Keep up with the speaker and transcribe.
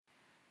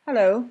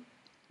Hello,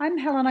 I'm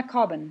Helena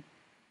Cobban,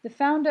 the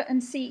founder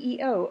and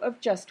CEO of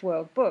Just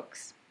World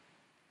Books.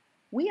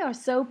 We are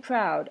so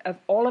proud of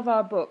all of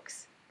our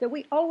books that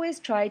we always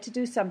try to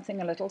do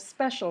something a little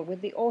special with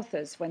the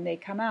authors when they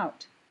come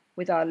out.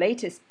 With our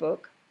latest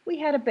book, we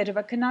had a bit of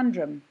a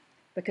conundrum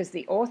because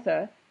the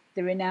author,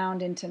 the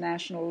renowned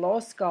international law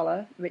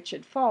scholar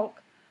Richard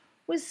Falk,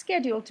 was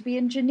scheduled to be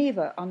in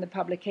Geneva on the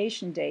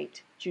publication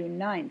date, June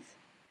 9th.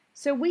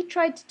 So we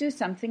tried to do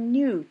something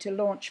new to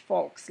launch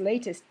Falk's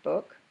latest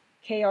book,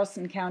 Chaos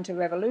and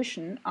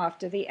Counter-Revolution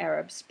After the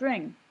Arab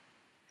Spring.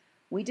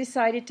 We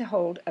decided to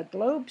hold a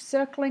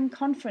globe-circling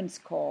conference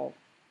call,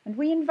 and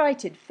we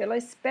invited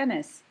Phyllis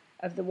Bennis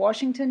of the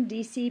Washington,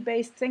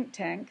 D.C.-based think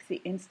tank, the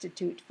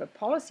Institute for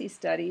Policy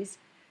Studies,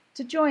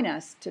 to join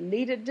us to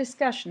lead a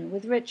discussion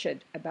with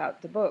Richard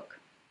about the book.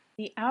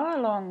 The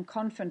hour-long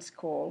conference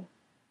call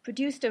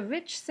produced a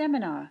rich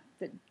seminar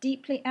that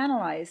deeply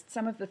analyzed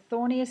some of the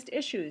thorniest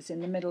issues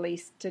in the Middle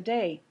East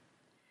today.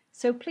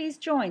 So please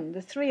join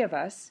the three of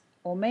us,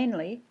 or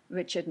mainly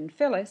Richard and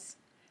Phyllis,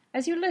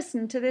 as you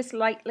listen to this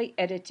lightly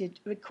edited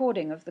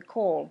recording of the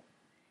call.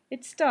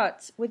 It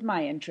starts with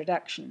my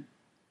introduction.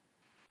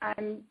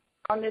 I'm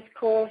on this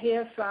call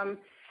here from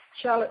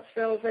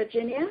Charlottesville,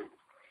 Virginia,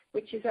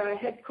 which is our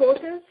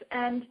headquarters,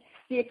 and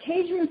the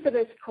occasion for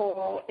this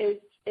call is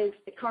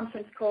the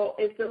conference call,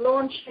 is the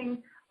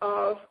launching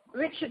of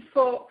Richard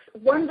Falk's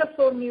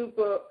wonderful new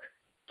book,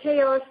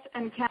 Chaos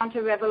and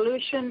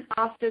Counter-Revolution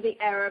After the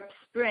Arab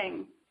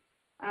Spring.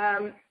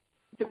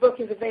 The book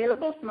is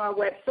available from our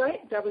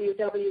website,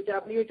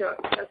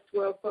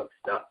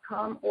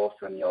 www.justworldbooks.com, or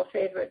from your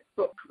favorite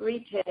book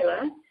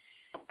retailer.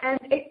 And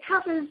it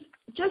covers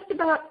just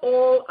about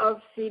all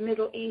of the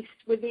Middle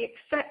East, with the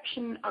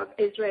exception of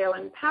Israel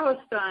and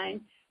Palestine,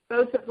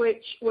 both of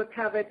which were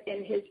covered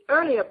in his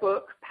earlier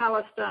book,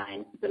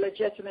 Palestine, The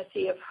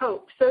Legitimacy of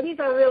Hope. So these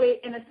are really,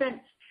 in a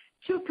sense,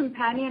 two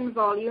companion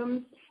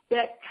volumes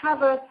that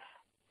cover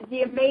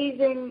the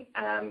amazing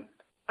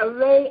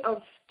array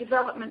of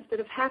developments that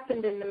have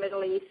happened in the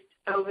Middle East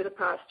over the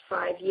past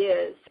 5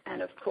 years.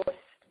 And of course,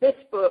 this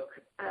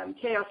book,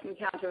 Chaos and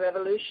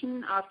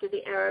Counter-Revolution After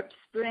the Arab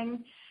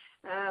Spring,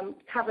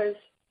 covers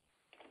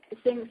the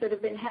things that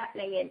have been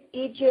happening in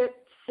Egypt,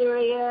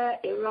 Syria,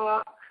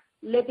 Iraq,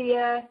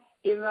 Libya,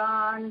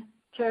 Iran,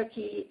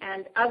 Turkey,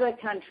 and other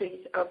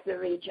countries of the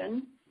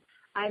region.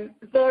 I'm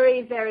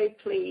very, very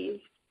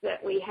pleased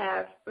that we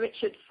have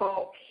Richard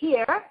Falk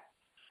here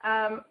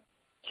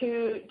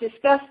to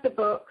discuss the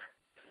book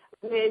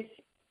with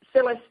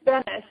Phyllis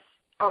Bennis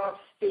of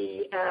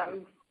the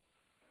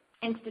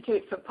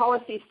Institute for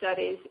Policy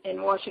Studies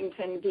in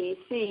Washington,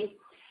 D.C.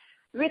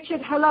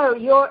 Richard, hello.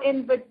 You're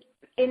in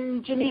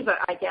Geneva,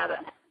 I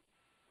gather.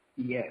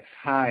 Yes.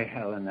 Hi,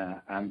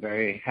 Helena. I'm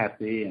very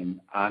happy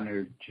and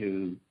honored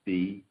to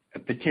be a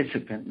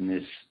participant in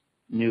this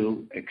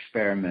new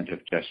experiment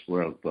of Just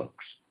World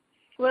Books.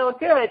 Well,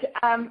 good.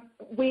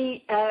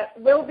 We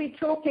will be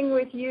talking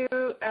with you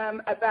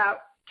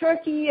about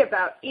Turkey,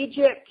 about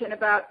Egypt, and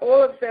about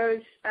all of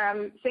those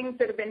things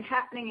that have been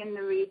happening in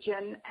the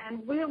region.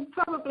 And we'll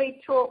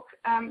probably talk,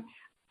 I'm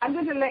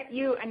going to let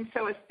you and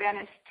Phyllis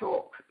Bennis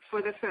talk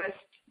for the first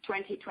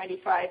 20,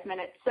 25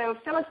 minutes. So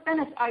Phyllis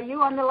Bennis, are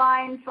you on the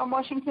line from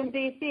Washington,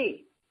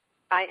 D.C.?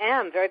 I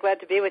am. Very glad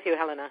to be with you,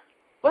 Helena.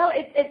 Well,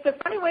 it's a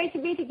funny way to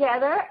be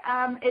together.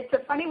 It's a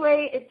funny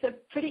way, it's a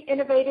pretty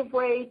innovative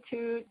way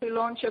to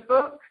launch a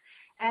book.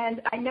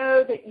 And I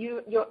know that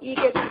you're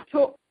eager to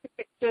talk to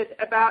Richard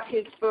about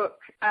his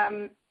book,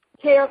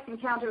 Chaos and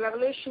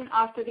Counter-Revolution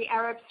After the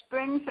Arab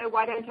Spring. So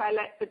why don't I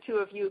let the two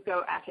of you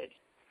go at it?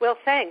 Well,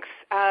 thanks.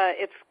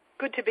 It's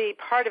good to be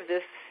part of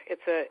this.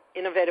 It's an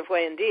innovative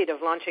way indeed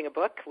of launching a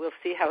book. We'll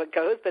see how it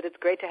goes, but it's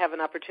great to have an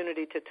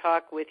opportunity to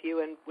talk with you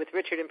and with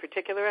Richard in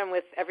particular and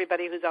with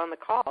everybody who's on the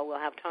call. We'll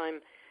have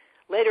time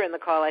later in the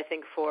call, I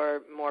think,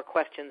 for more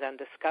questions and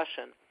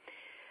discussion.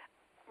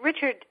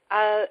 Richard,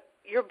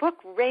 your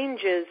book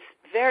ranges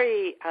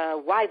very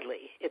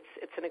widely.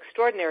 It's an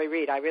extraordinary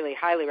read. I really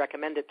highly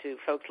recommend it to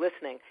folks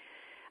listening,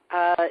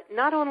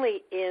 not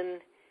only in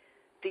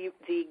the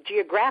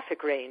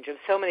geographic range of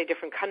so many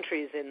different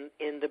countries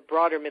in the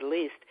broader Middle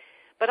East,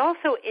 but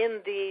also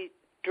in the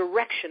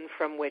direction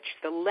from which,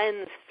 the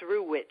lens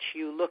through which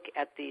you look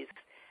at these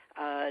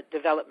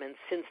developments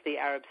since the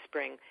Arab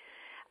Spring.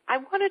 I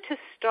wanted to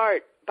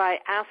start by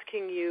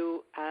asking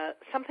you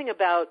something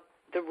about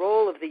the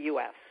role of the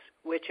U.S.,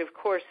 which of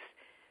course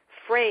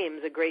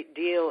frames a great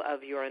deal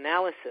of your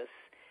analysis.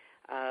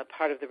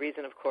 Part of the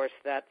reason, of course,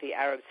 that the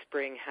Arab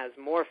Spring has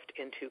morphed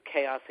into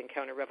chaos and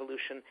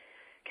counter-revolution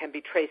can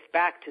be traced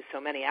back to so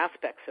many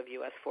aspects of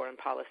U.S. foreign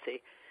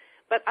policy.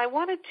 But I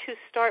wanted to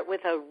start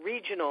with a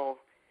regional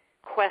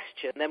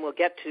question, then we'll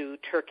get to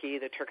Turkey,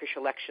 the Turkish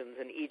elections,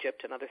 and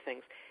Egypt and other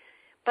things.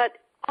 But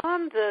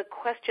on the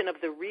question of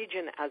the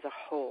region as a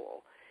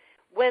whole,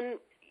 when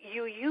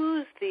you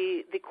use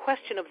the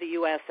question of the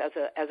U.S. as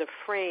a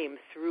frame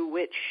through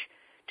which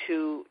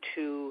to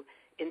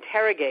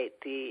interrogate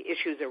the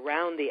issues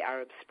around the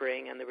Arab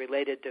Spring and the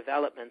related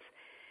developments,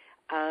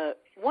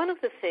 one of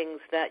the things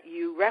that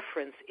you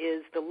reference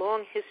is the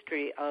long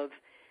history of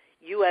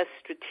U.S.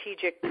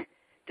 strategic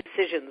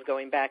decisions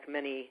going back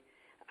many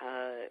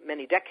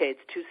decades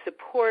to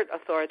support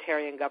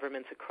authoritarian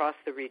governments across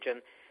the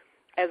region,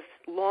 as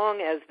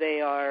long as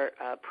they are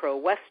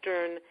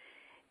pro-Western,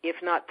 if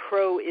not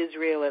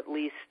pro-Israel, at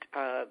least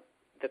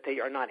that they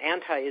are not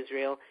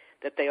anti-Israel,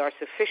 that they are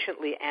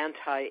sufficiently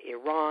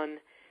anti-Iran,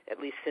 at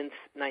least since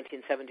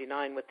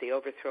 1979 with the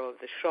overthrow of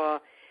the Shah.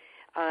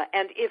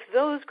 And if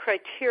those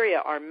criteria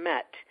are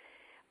met,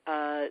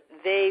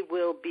 they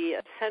will be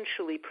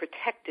essentially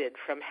protected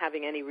from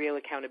having any real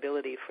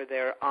accountability for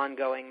their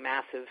ongoing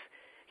massive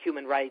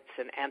human rights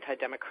and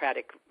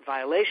anti-democratic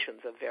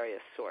violations of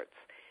various sorts.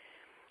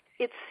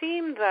 It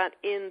seemed that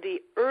in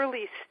the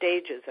early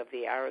stages of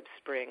the Arab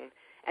Spring,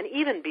 and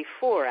even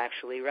before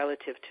actually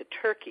relative to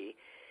Turkey,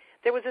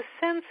 there was a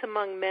sense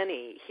among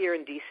many here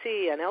in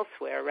D.C. and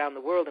elsewhere around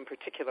the world in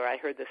particular, I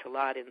heard this a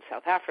lot in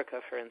South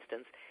Africa, for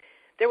instance,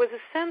 there was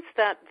a sense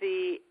that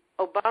the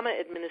Obama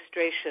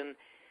administration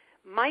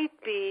might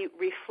be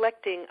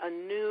reflecting a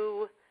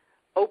new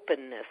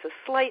openness, a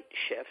slight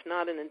shift,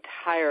 not an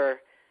entire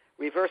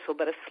reversal,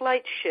 but a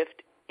slight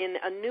shift in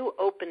a new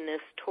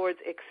openness towards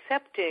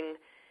accepting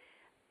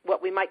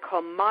what we might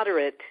call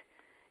moderate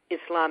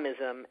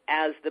Islamism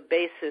as the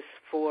basis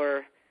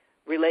for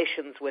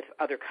relations with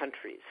other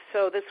countries.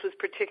 So this was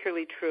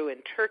particularly true in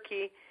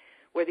Turkey,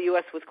 where the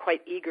U.S. was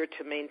quite eager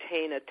to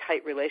maintain a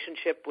tight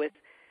relationship with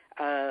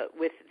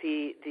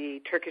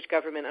the Turkish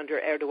government under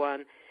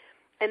Erdogan.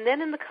 And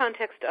then in the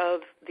context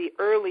of the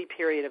early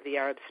period of the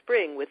Arab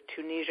Spring with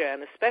Tunisia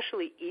and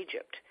especially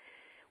Egypt,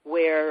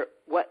 where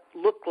what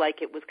looked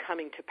like it was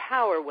coming to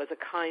power was a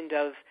kind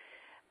of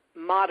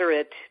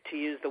moderate, to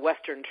use the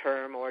Western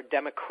term, or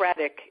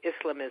democratic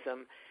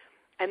Islamism.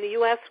 And the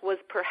U.S. was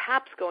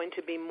perhaps going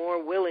to be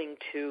more willing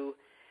to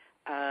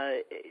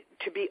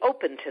be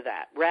open to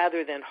that,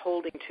 rather than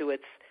holding to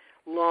its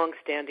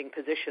long-standing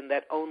position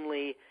that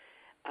only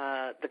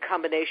the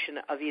combination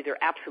of either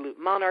absolute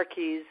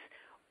monarchies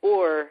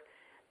or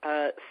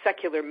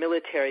secular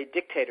military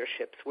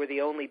dictatorships were the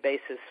only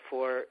basis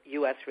for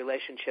U.S.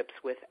 relationships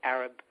with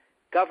Arab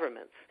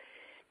governments.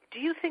 Do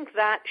you think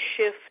that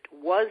shift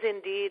was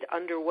indeed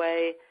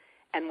underway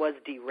and was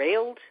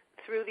derailed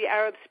through the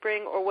Arab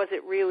Spring, or was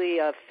it really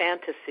a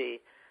fantasy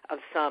of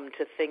some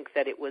to think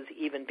that it was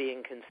even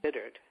being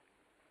considered?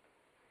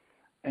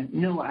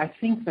 No, I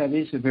think that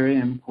is a very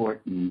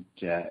important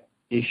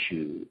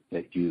issue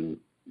that you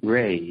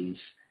raise,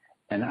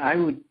 and I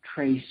would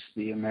trace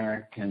the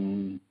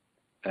American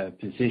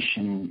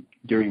position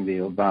during the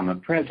Obama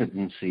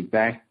presidency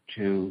back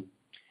to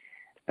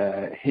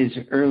his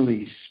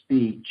early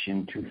speech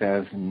in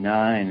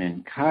 2009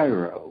 in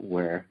Cairo,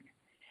 where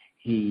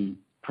he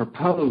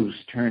proposed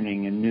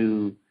turning a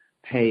new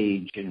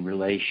page in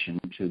relation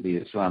to the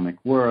Islamic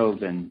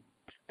world, and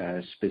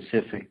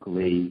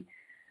specifically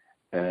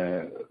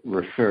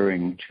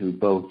referring to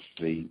both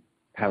the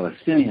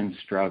Palestinian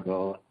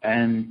struggle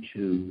and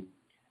to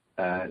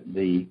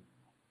the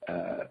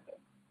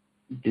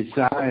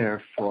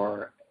desire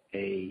for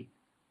a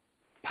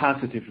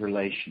positive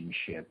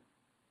relationship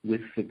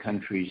with the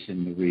countries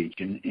in the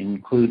region,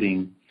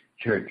 including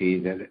Turkey,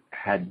 that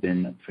had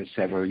been for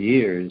several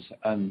years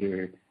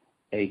under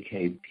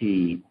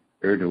AKP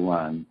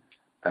Erdogan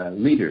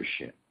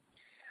leadership.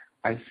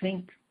 I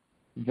think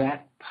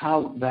that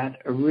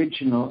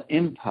original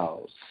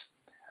impulse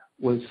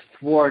was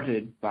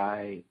thwarted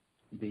by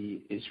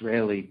the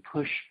Israeli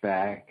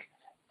pushback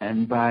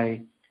and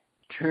by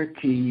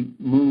Turkey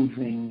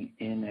moving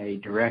in a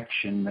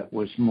direction that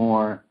was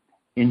more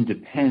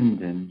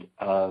independent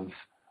of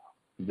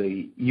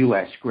the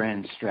U.S.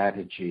 grand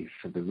strategy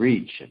for the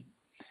region.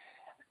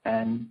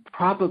 And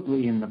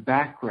probably in the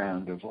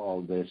background of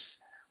all this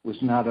was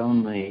not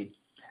only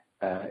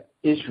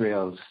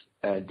Israel's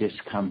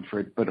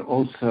discomfort, but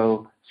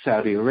also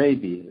Saudi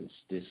Arabia's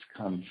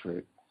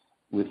discomfort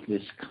with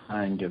this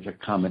kind of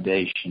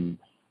accommodation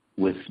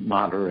with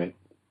moderate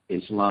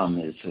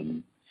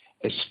Islamism,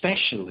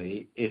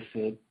 especially if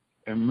it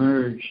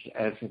emerged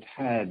as it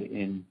had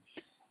in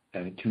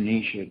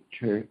Tunisia,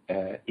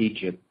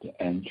 Egypt,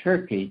 and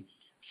Turkey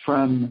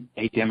from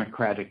a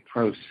democratic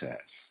process.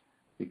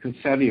 Because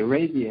Saudi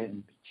Arabia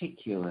in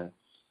particular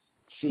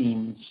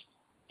seems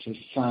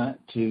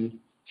to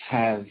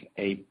have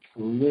a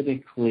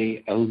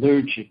politically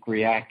allergic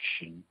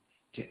reaction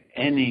to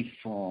any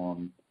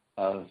form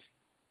of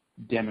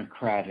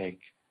democratic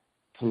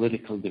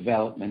political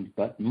development,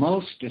 but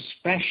most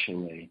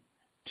especially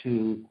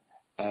to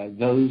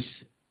those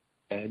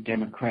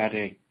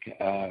democratic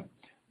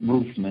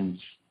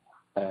movements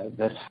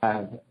that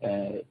have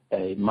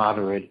a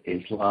moderate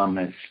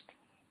Islamist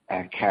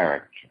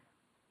character.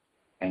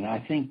 And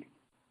I think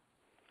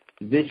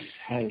this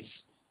has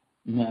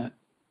not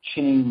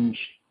changed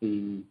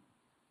the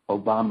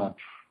Obama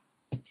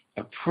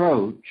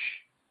approach,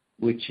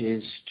 which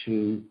is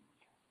to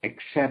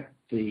accept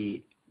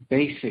the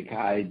basic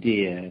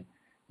idea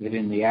that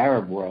in the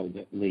Arab world,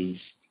 at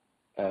least,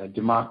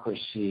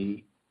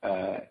 democracy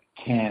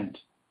can't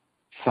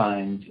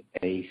find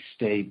a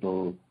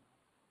stable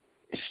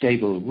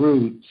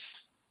roots,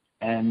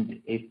 and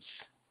it's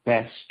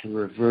best to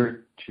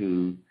revert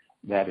to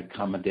that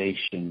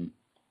accommodation,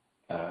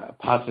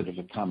 positive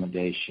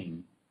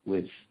accommodation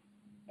with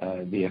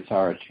the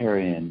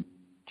authoritarian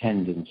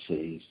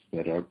tendencies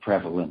that are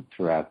prevalent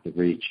throughout the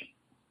region.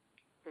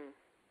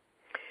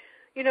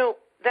 You know,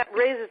 that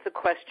raises the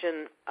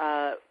question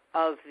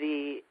of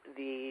the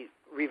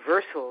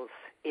reversals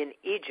in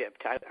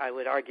Egypt. I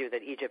would argue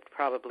that Egypt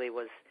probably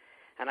was,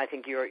 and I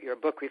think your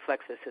book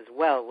reflects this as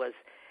well, was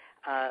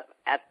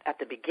at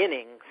the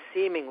beginning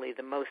seemingly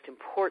the most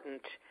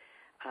important,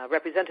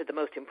 represented the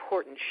most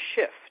important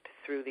shift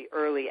through the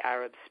early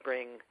Arab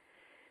Spring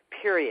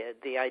period,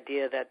 the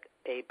idea that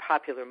a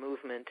popular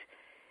movement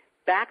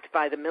backed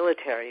by the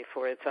military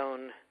for its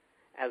own,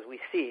 as we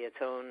see, its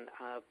own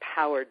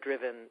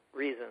power-driven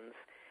reasons,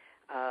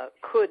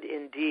 could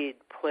indeed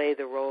play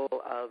the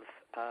role of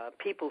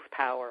people's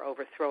power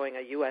overthrowing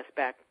a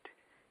U.S.-backed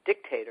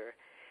dictator.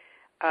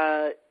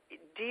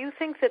 Do you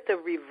think that the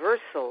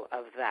reversal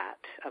of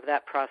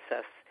that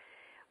process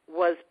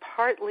was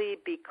partly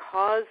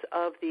because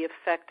of the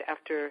effect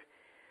after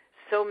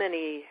so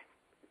many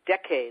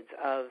decades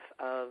of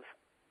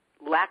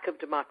lack of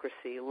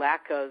democracy,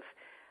 lack of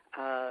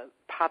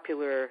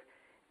popular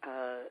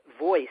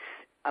voice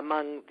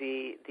among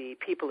the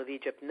people of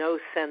Egypt, no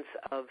sense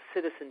of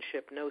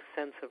citizenship, no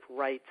sense of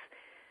rights?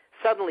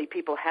 Suddenly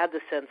people had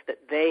the sense that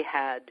they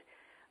had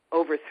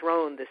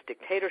overthrown this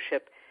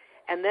dictatorship.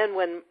 And then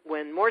when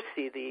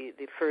Morsi,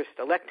 the first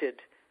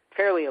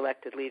fairly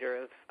elected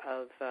leader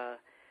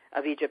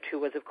of Egypt, who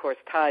was, of course,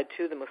 tied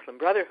to the Muslim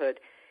Brotherhood,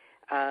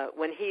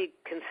 when he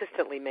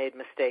consistently made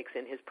mistakes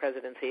in his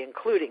presidency,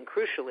 including,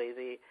 crucially,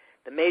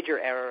 the major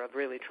error of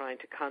really trying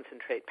to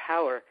concentrate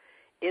power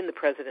in the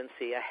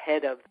presidency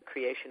ahead of the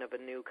creation of a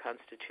new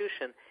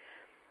constitution,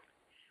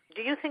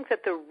 do you think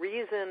that the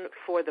reason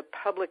for the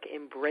public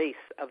embrace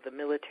of the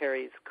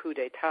military's coup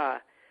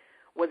d'etat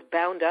was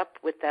bound up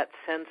with that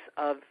sense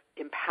of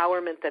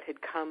empowerment that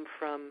had come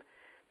from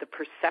the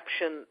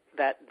perception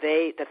that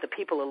the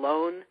people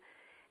alone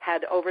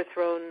had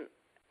overthrown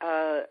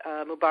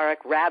Mubarak,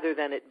 rather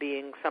than it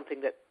being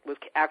something that was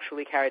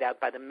actually carried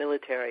out by the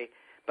military,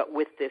 but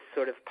with this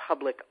sort of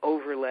public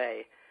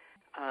overlay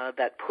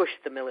that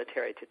pushed the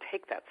military to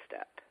take that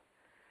step?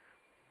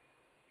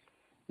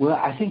 Well,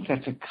 I think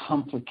that's a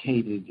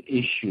complicated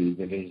issue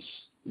that is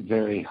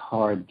very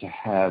hard to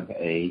have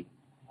a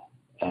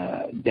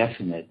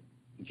definite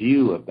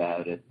view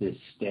about at this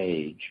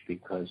stage,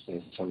 because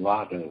there's a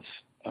lot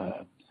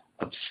of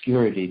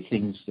obscurity,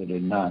 things that are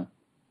not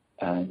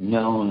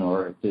known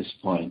or at this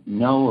point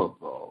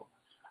knowable.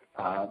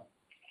 I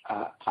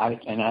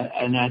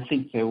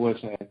think there was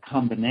a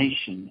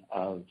combination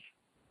of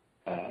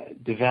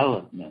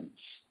developments.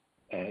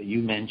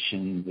 You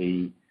mentioned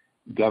the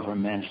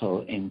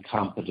governmental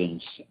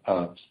incompetence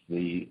of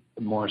the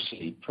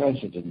Morsi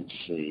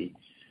presidency,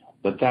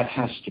 but that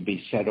has to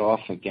be set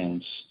off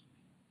against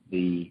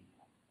the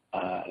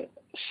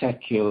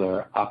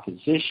secular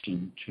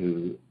opposition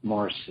to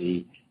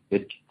Morsi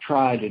that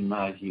tried, in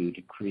my view,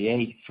 to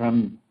create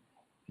from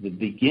the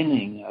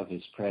beginning of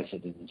his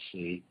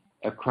presidency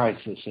a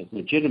crisis of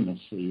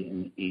legitimacy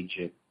in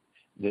Egypt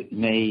that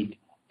made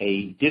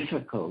a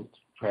difficult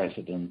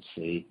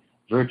presidency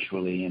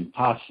virtually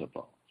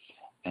impossible.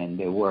 And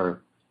there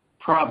were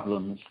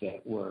problems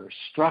that were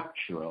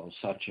structural,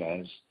 such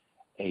as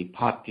a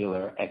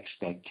popular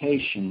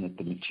expectation that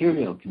the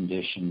material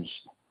conditions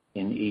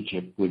in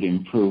Egypt would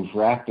improve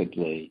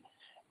rapidly.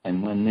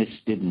 And when this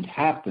didn't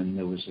happen,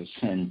 there was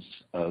a sense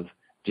of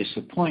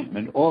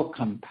disappointment, all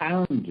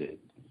compounded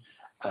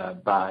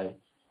by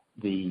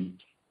the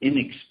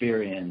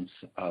inexperience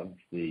of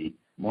the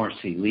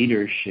Morsi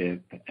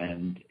leadership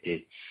and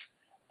its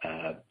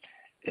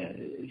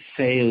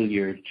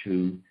failure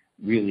to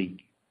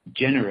really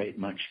generate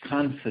much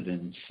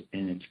confidence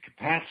in its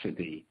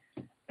capacity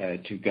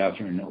to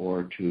govern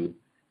or to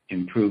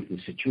improve the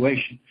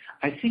situation.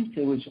 I think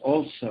there was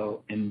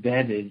also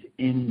embedded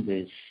in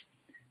this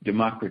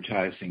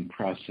democratizing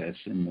process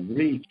in the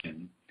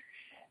region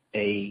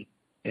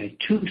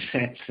two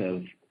sets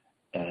of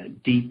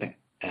deep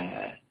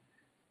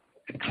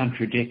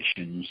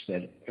contradictions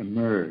that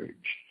emerged.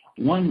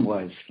 One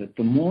was that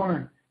the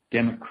more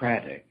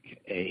democratic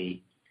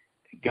a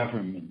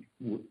government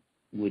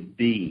would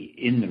be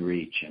in the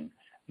region,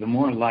 the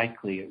more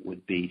likely it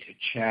would be to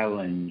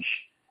challenge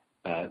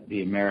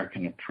the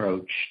American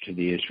approach to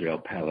the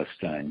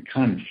Israel-Palestine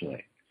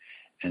conflict.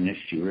 And if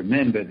you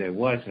remember, there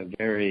was a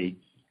very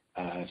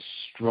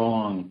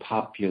strong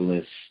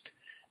populist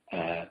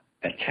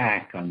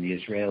attack on the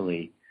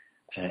Israeli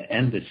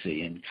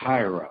embassy in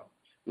Cairo,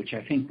 which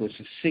I think was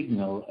a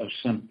signal of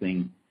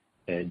something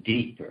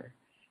deeper.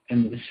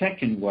 And the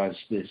second was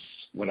this,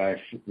 what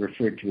I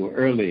referred to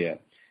earlier,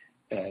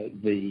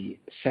 the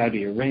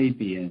Saudi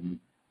Arabian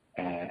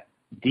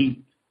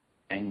deep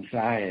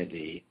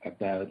anxiety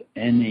about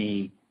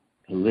any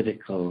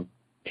political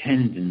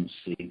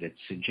tendency that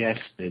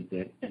suggested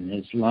that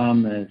an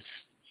Islamist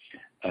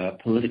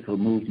political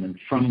movement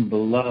from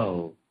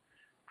below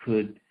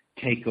could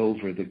take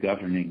over the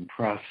governing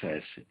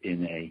process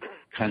in a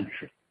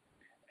country.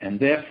 And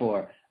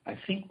therefore, I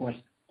think what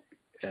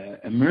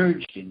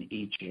emerged in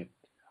Egypt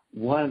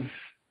was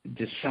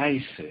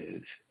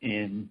decisive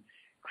in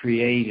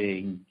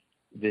creating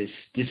this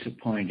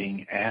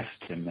disappointing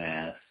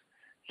aftermath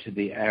to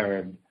the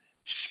Arab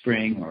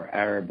Spring or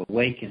Arab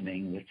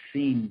Awakening that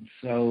seemed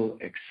so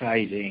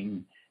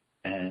exciting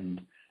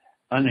and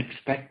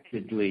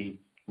unexpectedly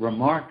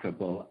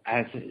remarkable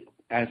as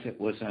it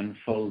was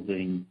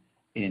unfolding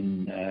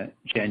in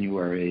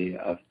January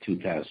of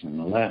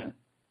 2011.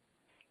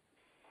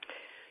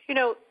 You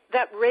know,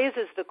 that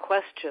raises the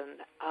question.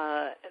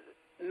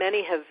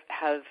 Many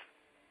have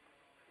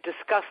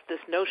discussed this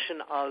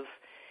notion of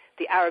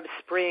the Arab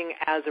Spring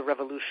as a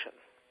revolution.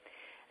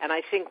 And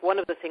I think one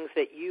of the things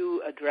that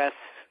you address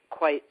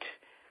quite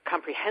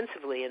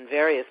comprehensively in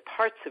various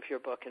parts of your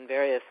book, in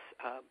various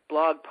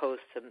blog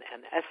posts and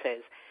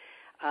essays,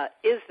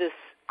 is this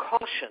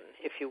caution,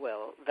 if you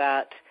will,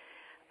 that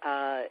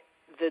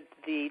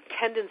the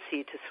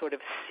tendency to sort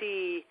of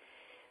see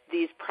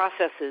these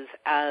processes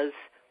as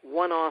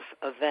one-off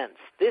events.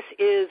 This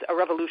is a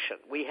revolution.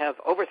 We have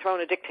overthrown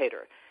a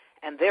dictator,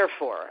 and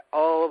therefore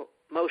all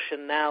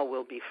motion now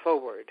will be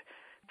forward.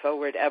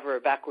 Forward ever,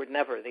 backward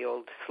never, the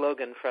old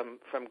slogan from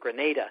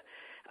Grenada,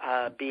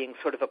 being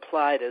sort of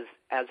applied as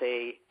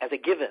a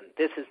given.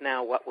 This is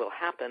now what will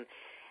happen.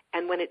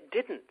 And when it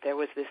didn't, there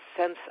was this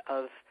sense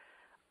of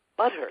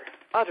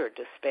utter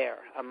despair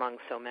among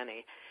so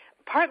many,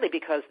 partly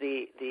because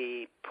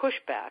the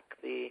pushback,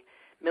 the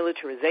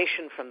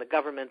militarization from the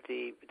government,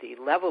 the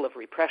level of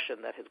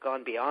repression that has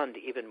gone beyond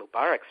even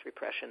Mubarak's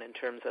repression in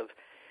terms of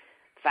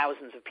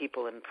thousands of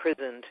people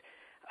imprisoned,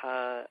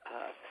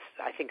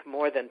 I think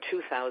more than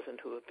 2,000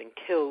 who have been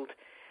killed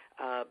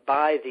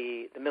by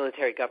the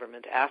military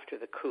government after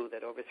the coup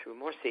that overthrew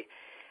Morsi.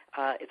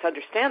 It's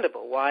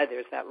understandable why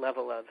there's that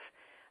level of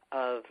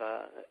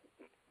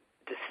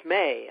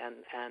dismay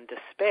and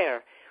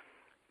despair.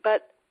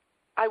 But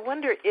I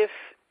wonder if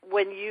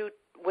when you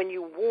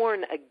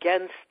warn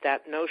against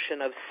that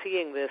notion of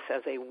seeing this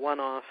as a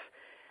one-off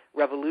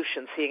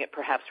revolution, seeing it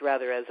perhaps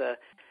rather as the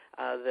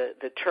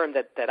term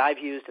that I've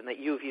used and that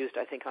you've used,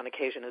 I think, on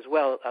occasion as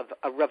well, of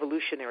a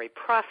revolutionary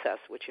process,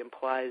 which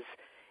implies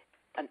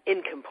an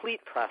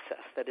incomplete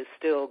process that is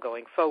still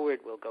going forward,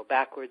 will go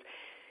backwards.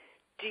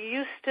 Do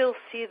you still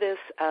see this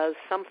as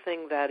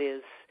something that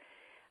is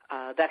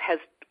that has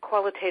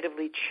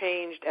qualitatively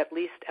changed, at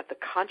least at the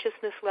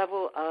consciousness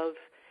level of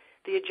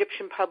the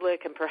Egyptian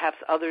public and perhaps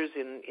others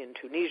in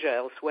Tunisia,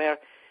 elsewhere,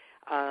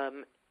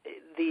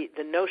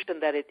 the notion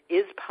that it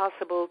is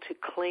possible to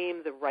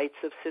claim the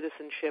rights of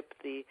citizenship,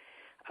 the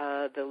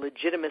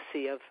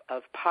legitimacy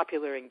of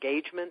popular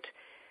engagement,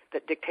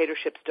 that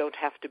dictatorships don't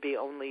have to be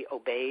only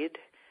obeyed?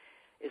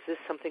 Is this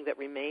something that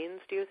remains,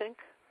 do you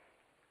think?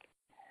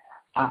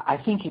 I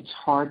think it's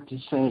hard to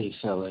say,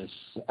 Phyllis.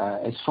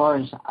 As far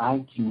as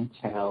I can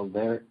tell,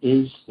 there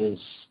is this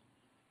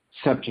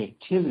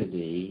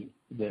subjectivity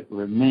that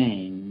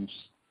remains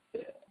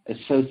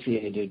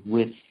associated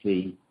with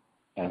the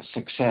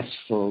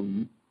successful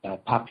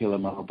popular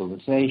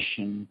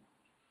mobilization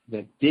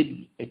that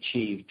did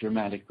achieve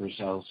dramatic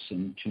results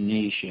in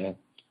Tunisia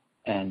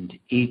and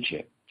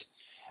Egypt.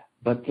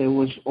 But there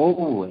was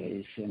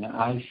always, and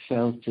I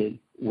felt it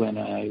when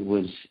I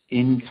was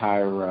in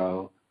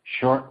Cairo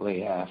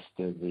shortly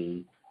after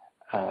the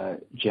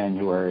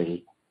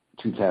January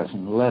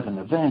 2011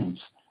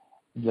 events,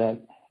 that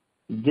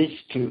this,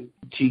 to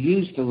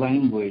use the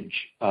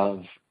language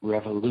of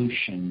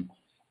revolution,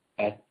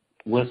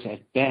 was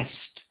at best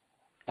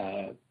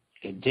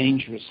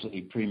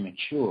dangerously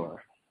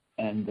premature,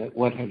 and that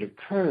what had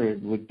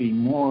occurred would be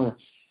more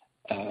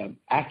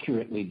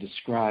accurately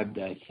described,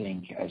 I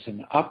think, as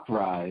an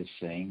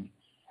uprising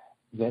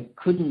that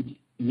couldn't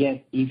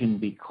yet even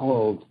be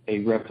called a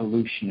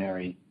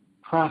revolutionary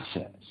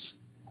process.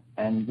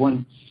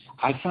 And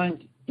I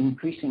find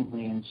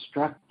increasingly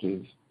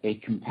instructive a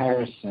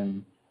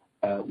comparison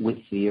with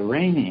the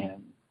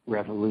Iranian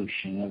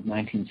Revolution of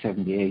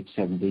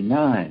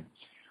 1978-79,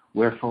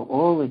 where for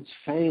all its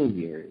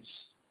failures,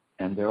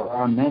 and there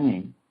are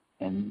many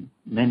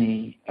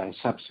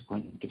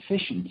subsequent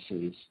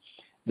deficiencies,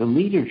 the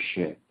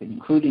leadership,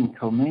 including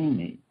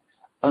Khomeini,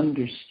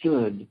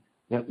 understood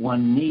that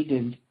one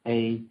needed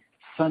a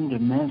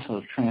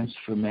fundamental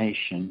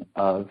transformation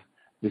of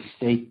the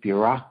state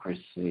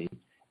bureaucracy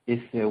if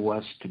there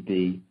was to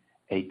be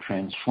a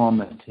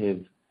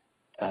transformative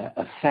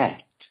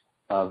effect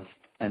of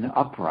an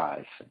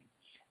uprising,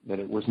 that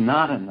it was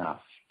not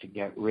enough to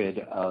get rid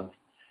of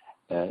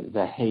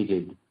the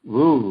hated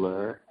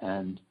ruler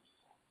and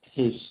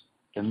his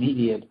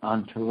immediate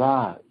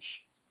entourage,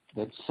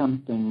 that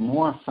something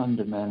more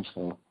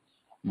fundamental,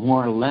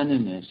 more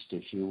Leninist,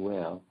 if you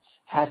will,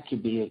 had to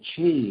be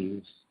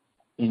achieved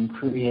in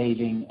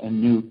creating a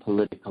new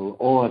political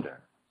order.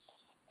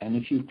 And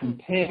if you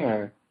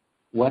compare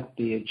what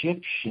the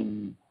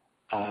Egyptian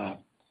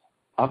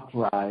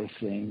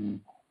uprising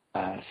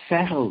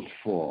settled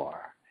for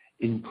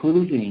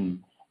including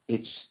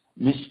its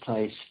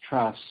misplaced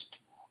trust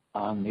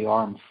on the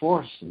armed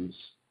forces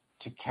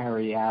to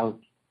carry out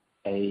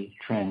a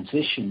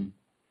transition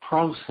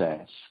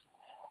process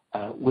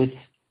with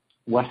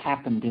what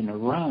happened in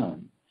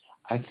Iran.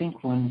 I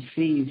think one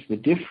sees the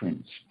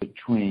difference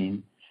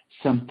between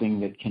something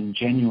that can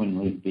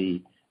genuinely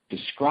be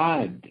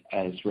described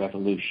as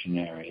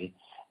revolutionary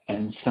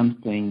and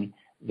something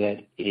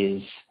that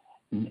is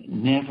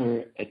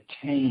never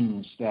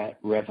attains that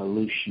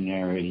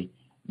revolutionary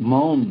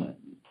moment.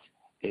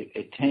 It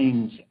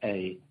attains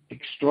an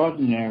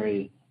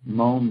extraordinary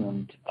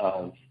moment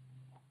of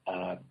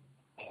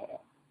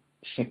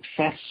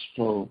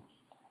successful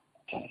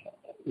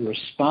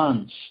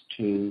response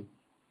to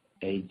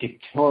a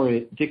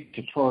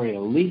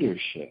dictatorial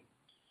leadership,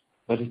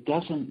 but it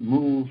doesn't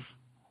move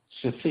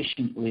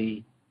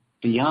sufficiently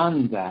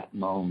beyond that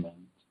moment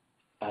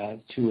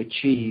to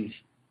achieve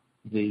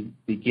the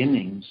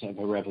beginnings of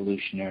a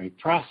revolutionary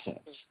process.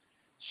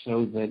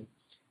 So that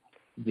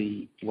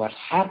what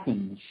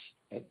happens,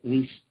 at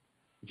least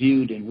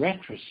viewed in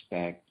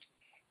retrospect,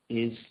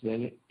 is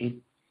that it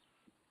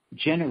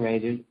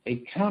generated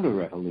a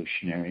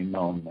counter-revolutionary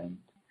moment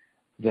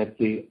that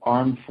the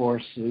armed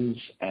forces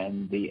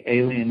and the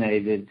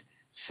alienated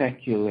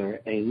secular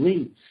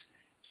elites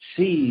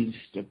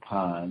seized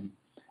upon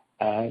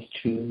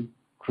to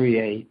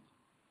create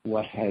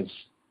what has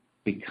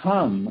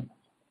become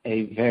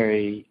a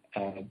very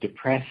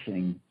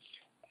depressing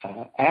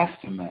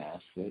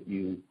aftermath that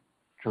you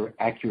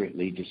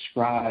accurately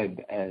describe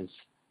as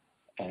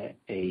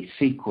a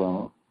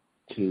sequel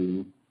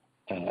to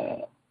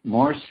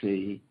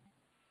Morsi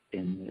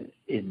in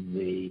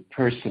the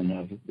person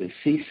of the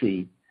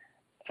Sisi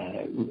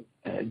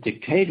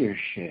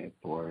dictatorship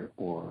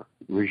or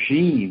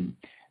regime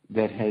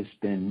that has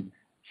been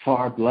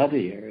far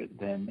bloodier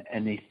than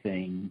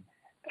anything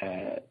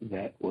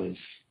that was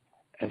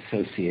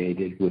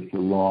associated with the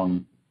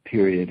long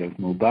period of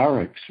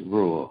Mubarak's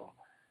rule.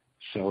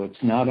 So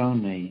it's not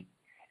only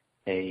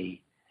a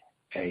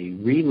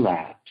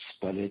relapse,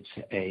 but it's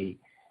a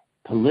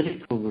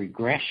political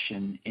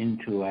regression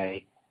into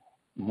a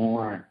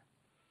more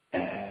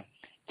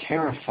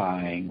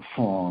terrifying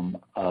form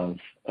of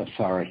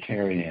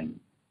authoritarian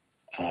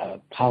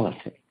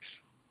politics.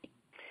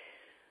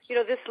 You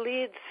know, this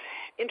leads,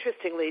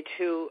 interestingly,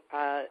 to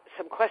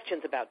some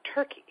questions about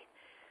Turkey,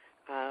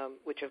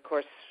 which, of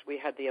course, we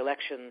had the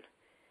election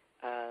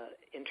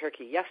in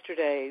Turkey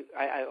yesterday,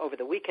 over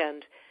the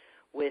weekend,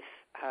 with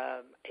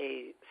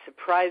a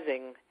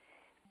surprising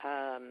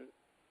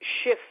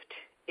shift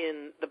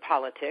in the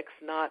politics,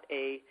 not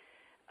a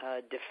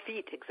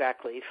defeat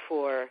exactly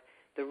for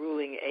the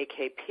ruling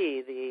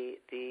AKP,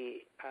 the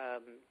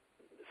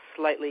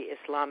slightly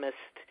Islamist,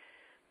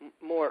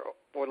 more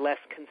or less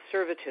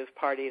conservative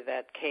party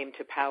that came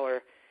to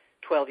power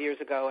 12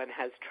 years ago and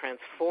has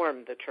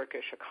transformed the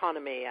Turkish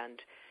economy and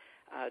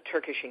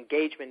Turkish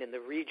engagement in the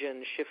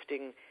region,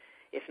 shifting,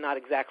 if not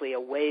exactly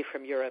away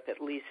from Europe,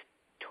 at least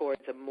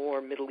towards a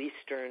more Middle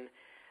Eastern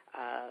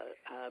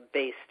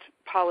based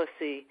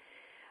policy.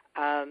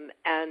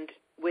 And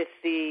with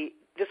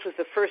this was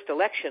the first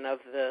election of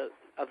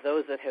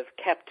those that have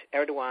kept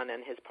Erdogan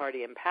and his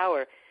party in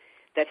power,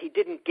 that he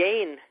didn't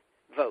gain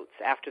votes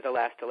after the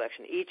last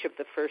election. Each of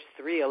the first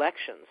three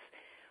elections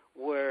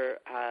were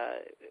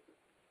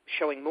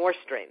showing more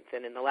strength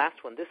than in the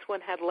last one. This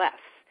one had less.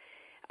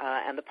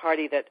 And the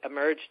party that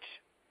emerged,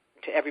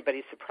 to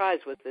everybody's surprise,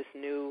 was this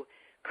new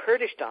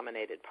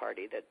Kurdish-dominated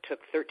party that took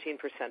 13%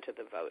 of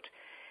the vote.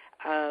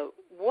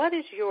 What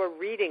is your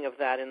reading of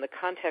that in the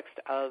context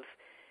of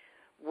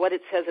what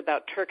it says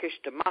about Turkish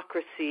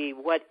democracy,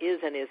 what is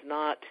and is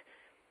not,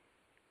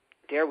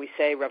 dare we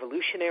say,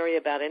 revolutionary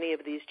about any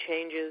of these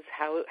changes?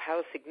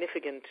 How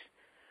significant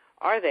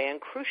are they?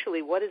 And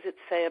crucially, what does it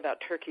say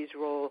about Turkey's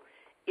role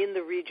in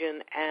the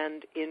region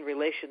and in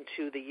relation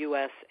to the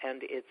U.S.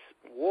 and its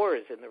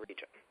wars in the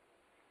region?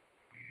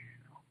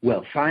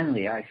 Well,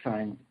 finally, I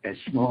find a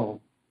small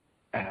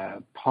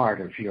part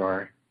of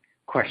your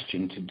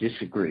question to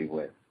disagree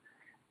with.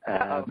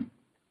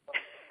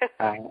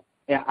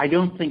 I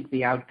don't think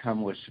the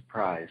outcome was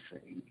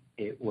surprising.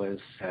 It was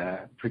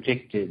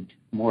predicted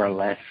more or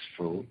less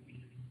for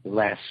the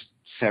last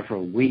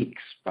several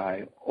weeks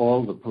by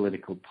all the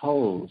political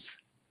polls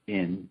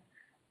in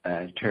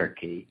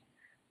Turkey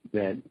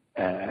that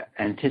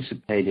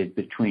anticipated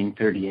between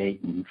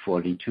 38 and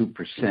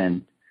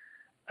 42%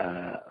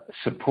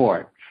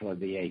 support for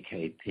the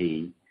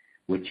AKP,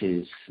 which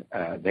is,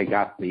 they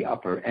got the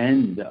upper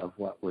end of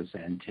what was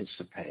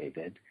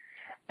anticipated.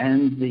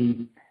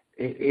 And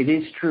it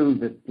is true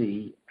that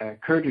the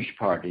Kurdish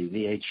party,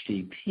 the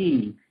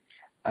HDP,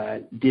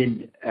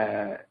 did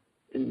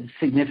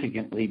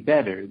significantly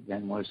better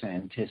than was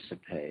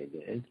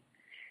anticipated.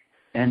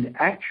 And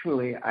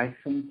actually, I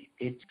think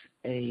it's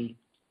a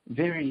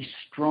very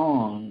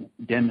strong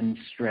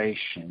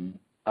demonstration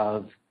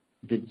of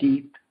the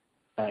deep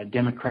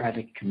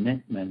democratic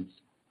commitment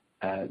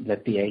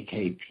that the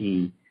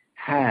AKP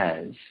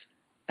has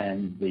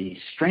and the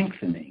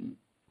strengthening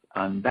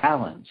on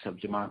balance of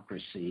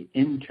democracy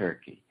in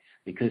Turkey.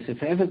 Because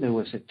if ever there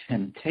was a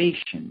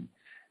temptation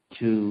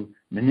to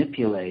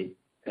manipulate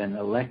an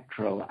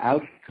electoral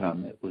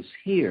outcome, it was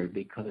here,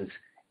 because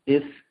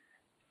if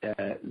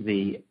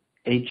the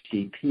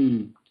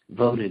HDP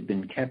vote had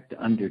been kept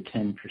under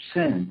 10%,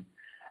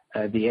 the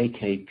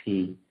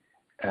AKP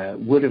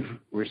would have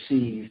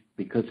received,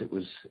 because it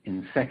was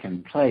in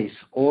second place,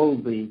 all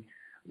the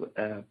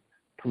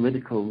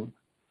political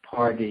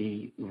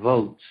party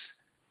votes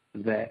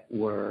that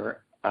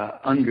were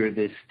under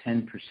this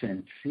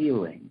 10%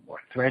 ceiling or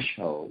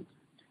threshold,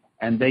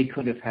 and they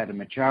could have had a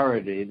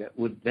majority that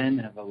would then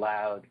have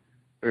allowed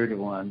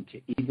Erdogan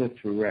to either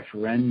through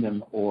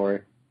referendum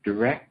or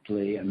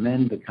directly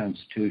amend the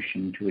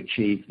constitution to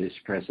achieve this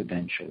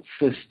presidential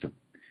system.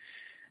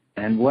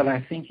 And what I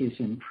think is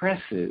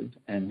impressive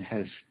and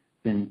has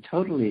been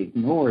totally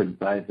ignored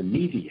by the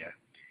media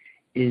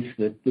is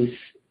that this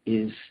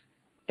is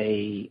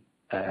a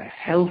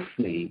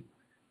healthy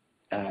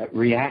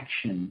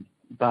reaction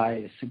by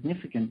a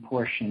significant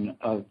portion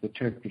of the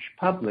Turkish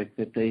public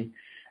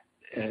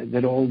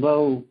that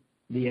although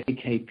the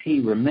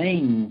AKP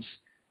remains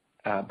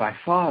by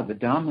far the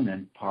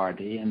dominant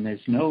party and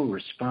there's no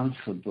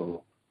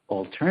responsible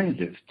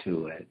alternative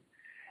to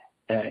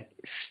it,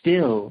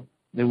 still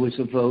there was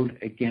a vote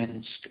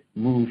against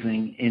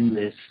moving in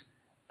this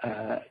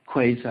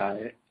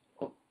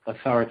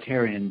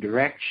quasi-authoritarian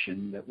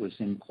direction that was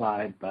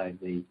implied by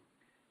the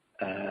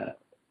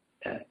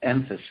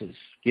emphasis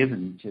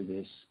given to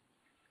this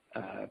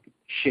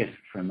shift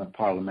from a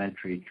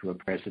parliamentary to a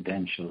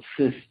presidential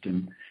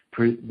system,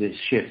 this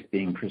shift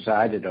being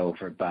presided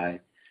over by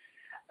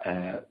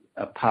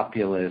a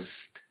populist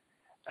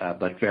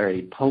but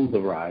very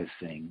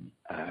polarizing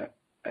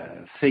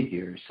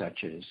figure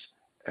such as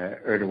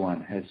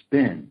Erdogan has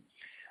been.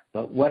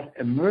 But what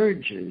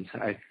emerges,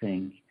 I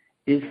think,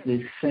 is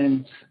this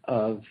sense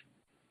of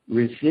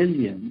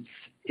resilience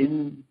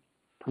in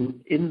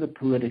the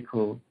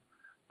political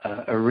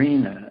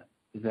arena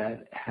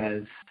that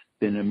has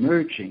been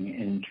emerging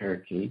in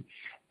Turkey,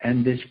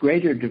 and this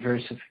greater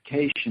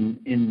diversification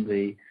in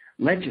the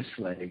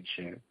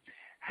legislature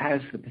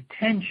has the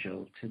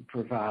potential to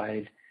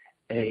provide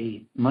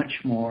a much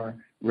more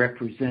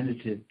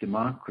representative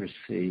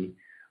democracy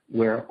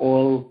where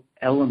all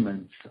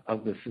elements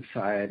of the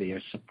society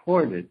are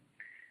supported.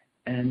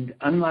 And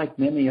unlike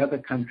many other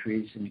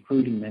countries,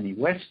 including many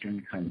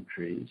Western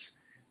countries,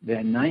 there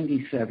are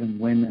 97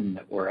 women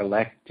that were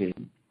elected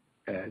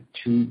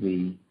to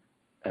the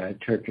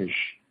Turkish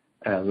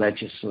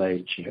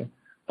legislature,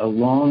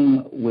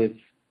 along with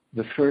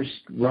the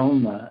first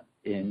Roma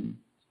in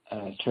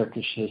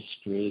Turkish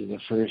history, the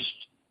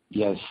first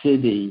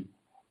Yazidi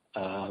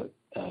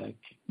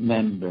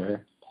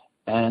member,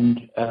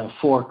 and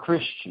 4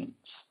 Christians.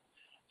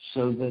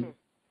 So that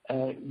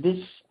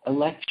this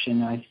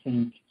election, I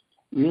think,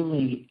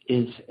 really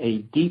is a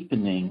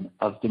deepening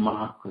of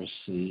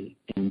democracy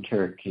in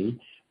Turkey,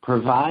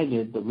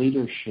 provided the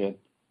leadership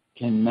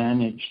can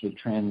manage the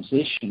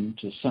transition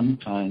to some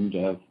kind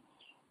of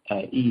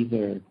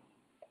either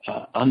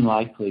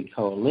unlikely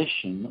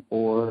coalition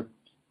or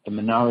a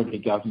minority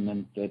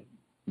government that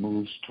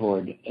moves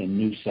toward a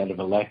new set of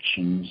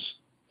elections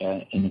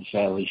in a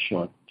fairly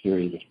short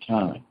period of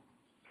time.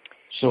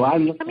 So I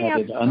look at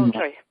it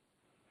unlike...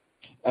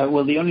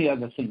 well, the only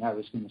other thing I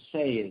was going to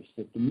say is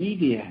that the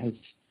media has,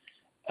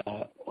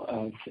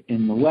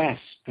 in the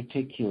West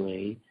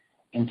particularly,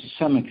 and to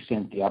some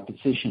extent the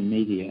opposition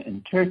media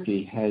in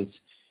Turkey, has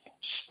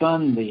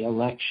spun the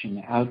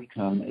election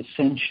outcome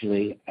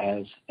essentially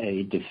as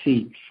a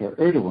defeat for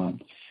Erdogan,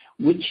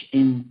 which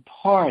in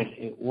part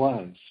it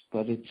was,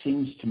 but it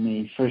seems to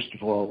me, first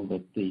of all,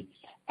 that the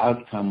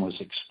outcome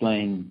was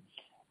explained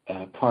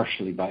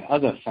partially by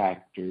other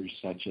factors,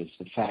 such as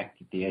the fact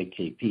that the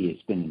AKP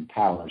has been in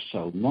power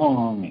so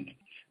long and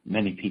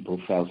many people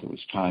felt it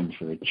was time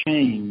for a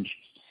change,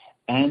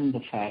 and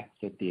the fact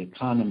that the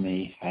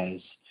economy has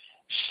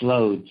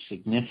slowed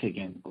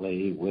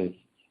significantly with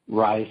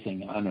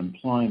rising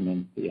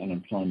unemployment. The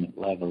unemployment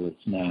level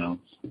is now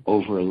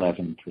over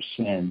 11%,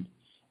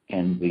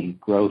 and the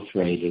growth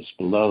rate is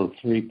below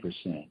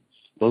 3%.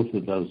 Both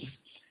of those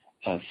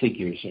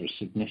figures are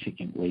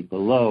significantly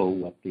below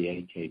what the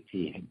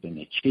AKP had been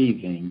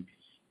achieving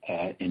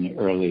in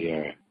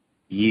earlier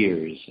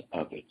years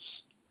of its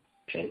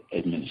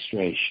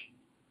administration.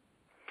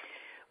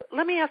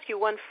 Let me ask you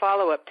one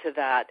follow-up to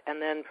that,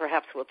 and then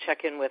perhaps we'll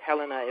check in with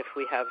Helena if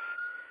we have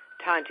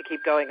time to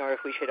keep going or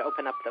if we should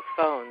open up the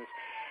phones.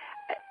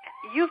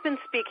 You've been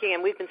speaking,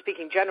 and we've been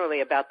speaking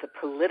generally about the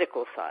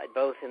political side,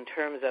 both in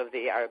terms of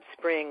the Arab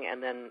Spring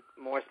and then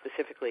more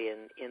specifically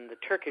in the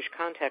Turkish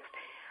context.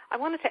 I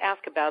wanted to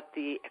ask about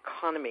the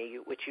economy,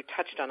 which you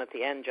touched on at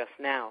the end just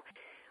now.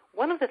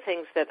 One of the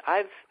things that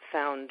I've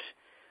found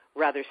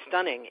rather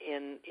stunning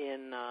in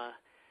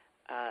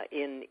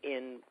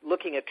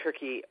looking at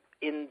Turkey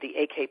in the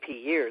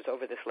AKP years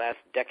over this last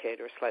decade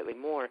or slightly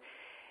more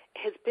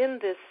has been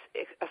this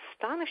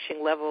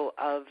astonishing level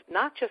of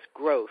not just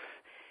growth,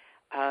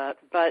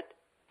 but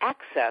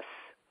access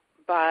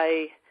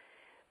by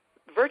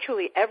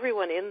virtually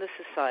everyone in the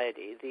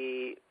society,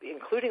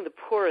 including the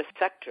poorest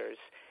sectors,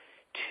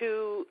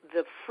 to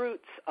the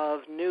fruits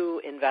of new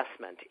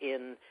investment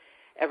in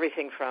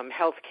everything from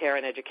healthcare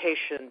and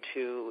education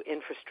to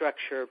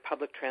infrastructure,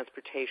 public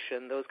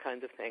transportation, those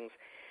kinds of things.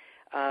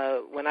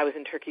 When I was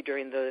in Turkey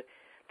during the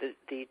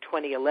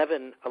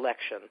 2011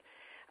 election,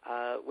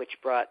 which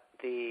brought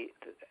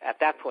at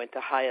that point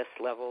the highest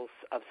levels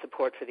of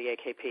support for the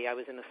AKP, I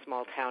was in a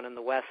small town in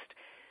the West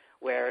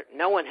where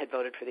no one had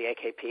voted for the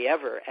AKP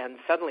ever, and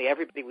suddenly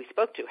everybody we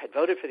spoke to had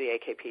voted for the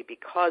AKP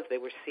because they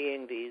were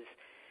seeing these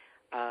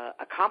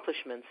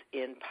accomplishments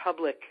in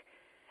public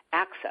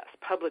access,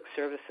 public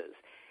services.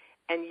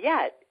 And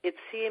yet, it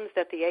seems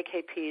that the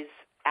AKP's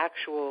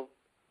actual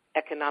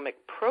economic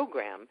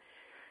program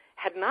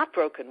had not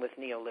broken with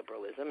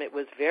neoliberalism. It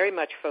was very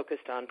much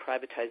focused on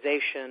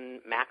privatization,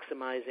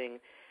 maximizing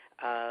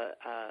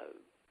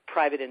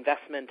private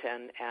investment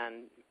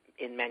and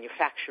in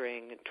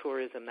manufacturing and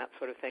tourism, that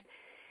sort of thing.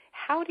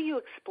 How do you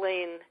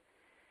explain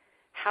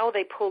how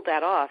they pulled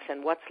that off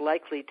and what's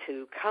likely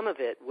to come of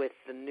it with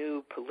the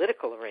new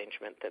political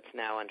arrangement that's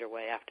now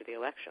underway after the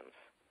elections?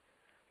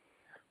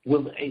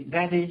 Well,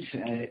 that is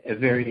a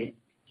very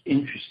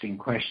interesting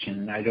question,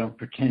 and I don't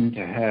pretend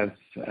to have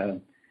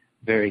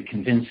very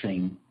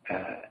convincing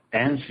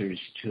answers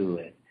to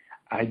it.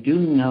 I do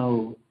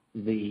know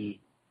the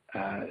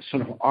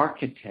sort of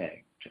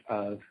architect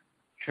of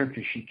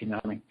Turkish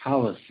economic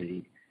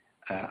policy,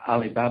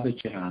 Ali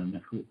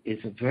Babacan, who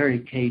is a very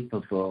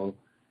capable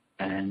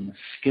and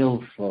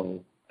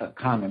skillful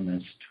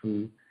economist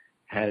who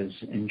has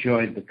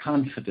enjoyed the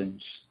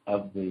confidence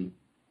of the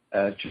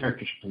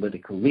Turkish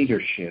political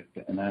leadership,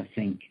 and I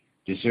think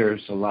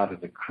deserves a lot of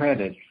the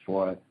credit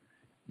for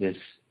this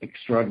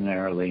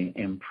extraordinarily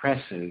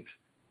impressive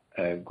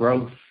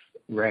growth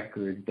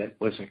record that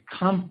was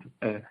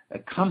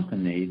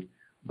accompanied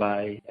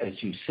by,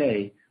 as you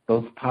say,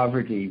 both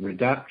poverty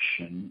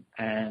reduction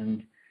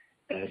and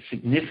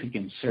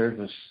significant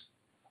service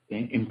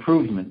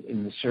improvement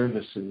in the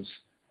services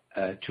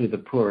to the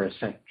poorer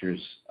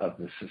sectors of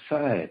the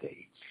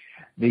society.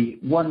 The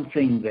one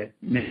thing that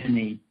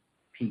many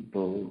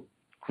people,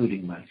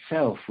 including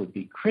myself, would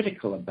be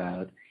critical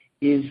about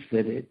is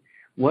that it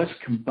was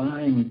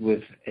combined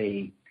with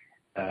a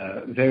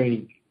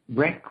very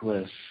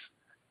reckless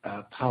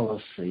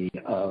policy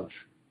of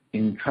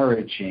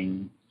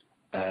encouraging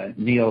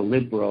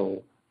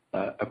neoliberal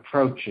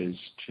approaches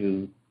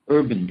to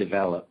urban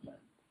development,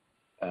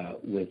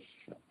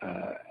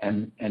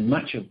 and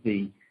much of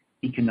the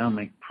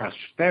economic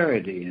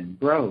prosperity and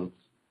growth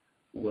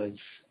was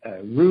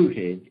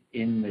rooted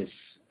in this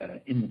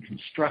in the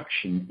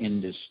construction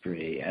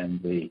industry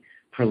and the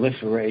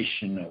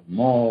proliferation of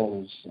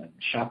malls and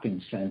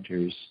shopping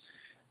centers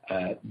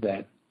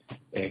that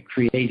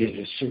created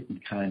a certain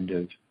kind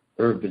of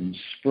urban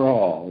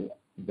sprawl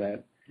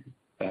that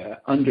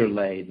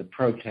underlay the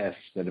protests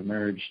that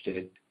emerged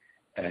at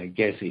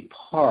Gezi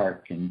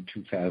Park in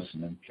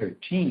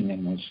 2013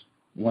 and was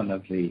one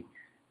of the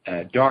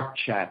dark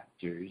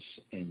chapters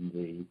in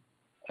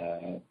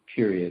the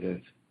period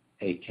of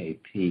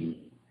AKP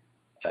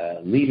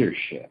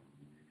leadership.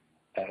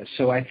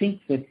 So I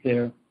think that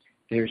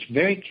there's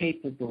very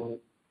capable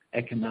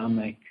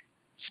economic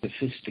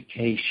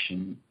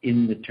sophistication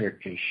in the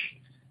Turkish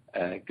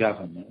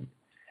government.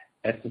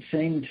 At the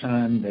same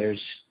time,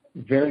 there's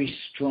very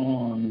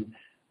strong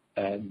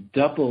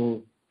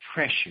double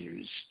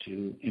pressures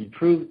to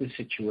improve the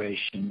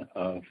situation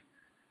of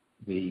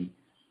the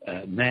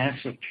mass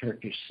of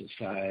Turkish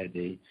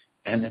society,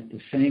 and at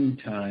the same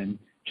time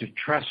to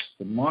trust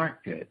the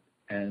market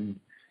and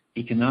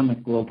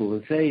economic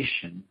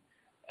globalization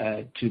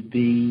to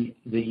be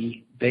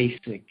the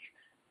basic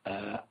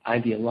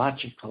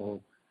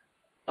ideological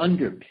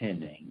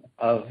underpinning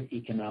of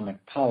economic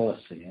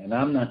policy. And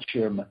I'm not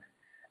sure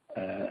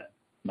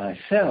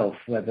myself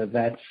whether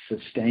that's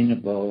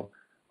sustainable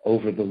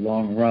over the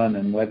long run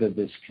and whether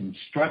this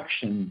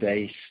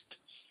construction-based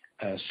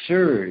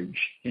surge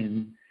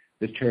in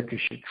the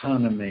Turkish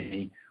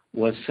economy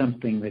was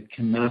something that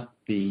cannot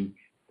be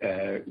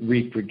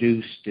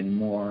reproduced in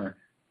more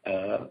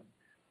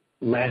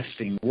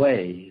lasting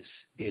ways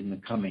in the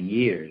coming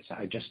years.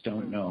 I just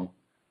don't know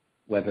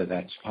whether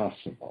that's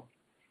possible.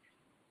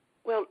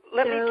 Well,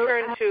 let me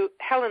turn to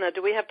Helena.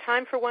 Do we have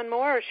time for one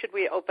more, or should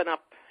we open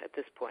up at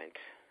this point?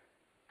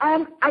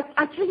 I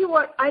tell you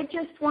what, I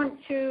just want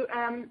to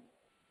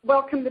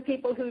welcome the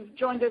people who've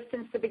joined us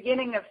since the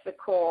beginning of the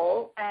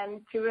call,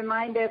 and to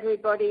remind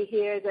everybody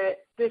here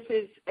that this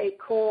is a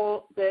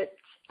call that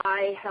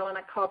I,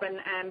 Helena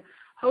Cobban, am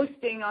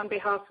hosting on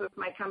behalf of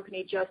my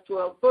company, Just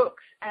World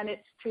Books, and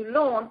it's to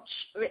launch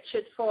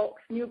Richard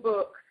Falk's new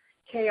book,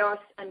 Chaos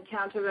and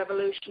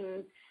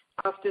Counter-Revolution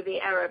After the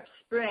Arab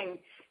Spring.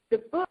 The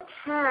book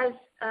has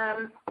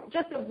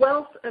just a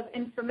wealth of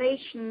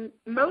information,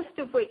 most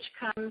of which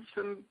comes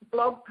from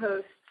blog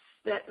posts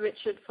that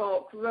Richard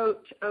Falk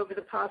wrote over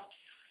the past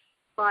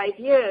 5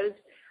 years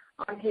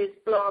on his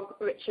blog,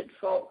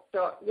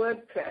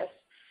 richardfalk.wordpress.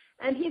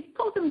 And he's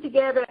pulled them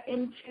together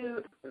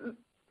into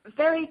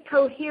very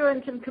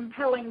coherent and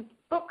compelling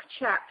book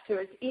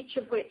chapters, each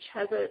of which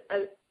has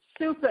a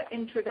super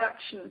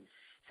introduction.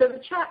 So the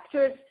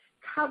chapters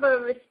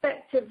cover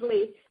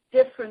respectively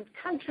different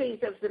countries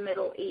of the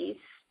Middle East,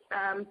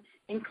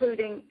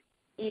 including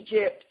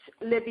Egypt,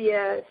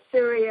 Libya,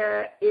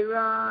 Syria,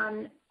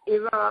 Iran,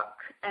 Iraq,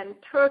 and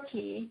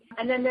Turkey.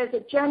 And then there's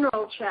a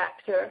general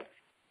chapter.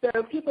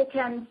 So people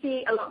can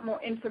see a lot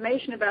more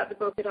information about the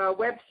book at our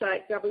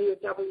website,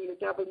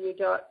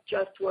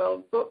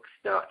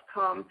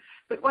 www.justworldbooks.com.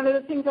 But one of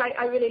the things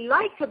I really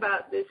like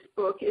about this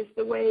book is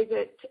the way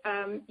that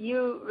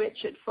you,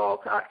 Richard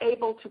Falk, are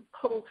able to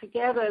pull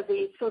together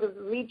these sort of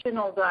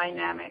regional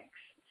dynamics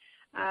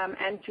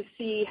and to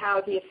see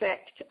how the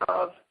effect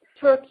of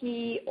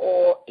Turkey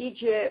or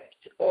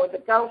Egypt or the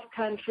Gulf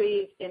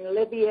countries in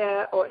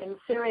Libya or in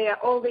Syria,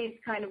 all these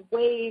kind of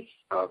waves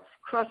of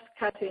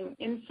cross-cutting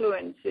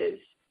influences.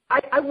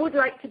 I would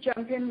like to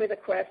jump in with a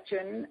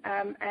question,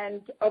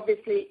 and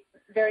obviously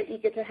very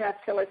eager to have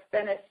Phyllis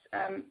Bennis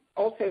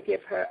also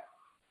give her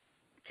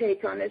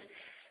take on this.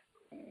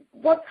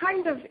 What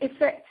kind of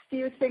effects do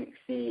you think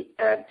the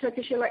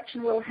Turkish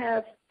election will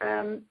have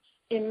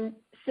in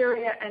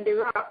Syria and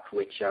Iraq,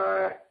 which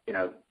are,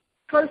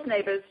 close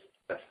neighbors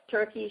of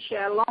Turkey,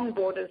 share long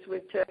borders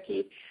with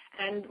Turkey,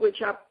 and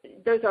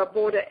those are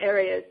border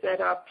areas that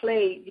are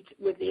plagued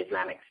with the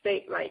Islamic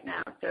State right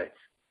now. So it's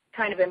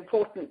kind of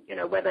important,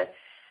 whether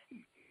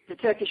the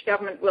Turkish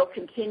government will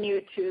continue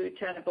to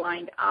turn a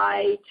blind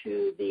eye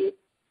to the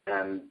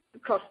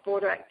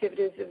cross-border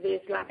activities of the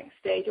Islamic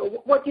State, or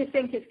what do you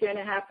think is going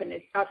to happen?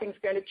 Are things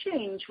going to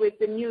change with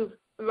the new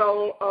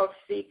role of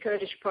the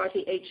Kurdish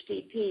party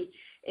HDP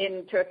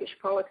in Turkish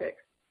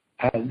politics?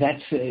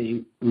 That's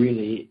a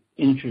really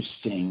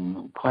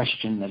interesting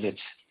question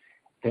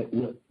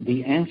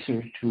the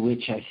answer to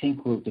which I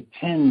think will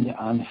depend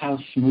on how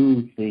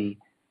smooth the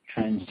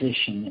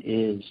transition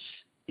is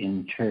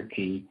in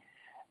Turkey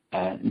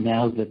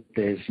now that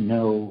there's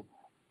no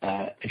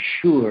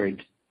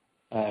assured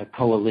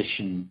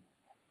coalition.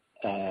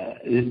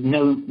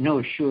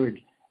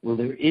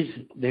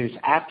 There's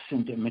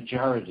absent a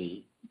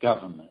majority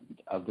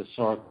government of the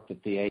sort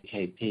that the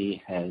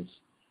AKP has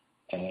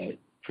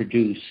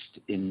produced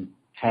in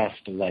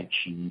past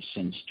elections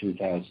since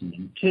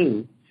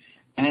 2002,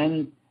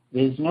 and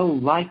there's no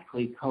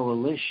likely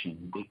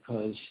coalition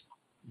because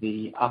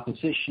the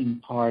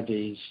opposition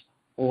parties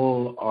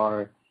all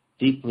are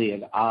deeply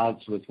at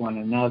odds with one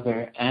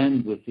another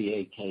and with the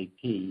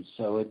AKP,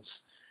 so it's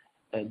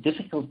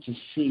difficult to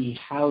see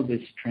how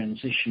this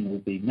transition will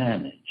be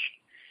managed.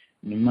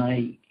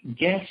 My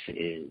guess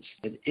is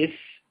that if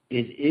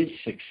it is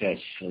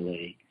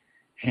successfully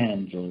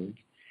handled,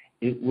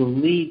 it will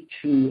lead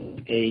to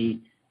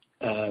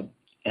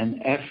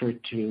an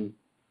effort to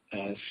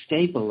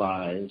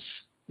stabilize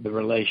the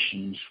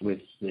relations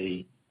with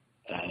the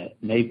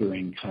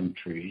neighboring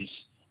countries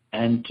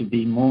and to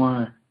be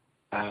more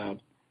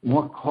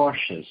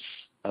cautious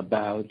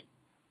about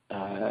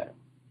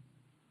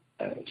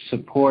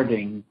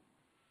supporting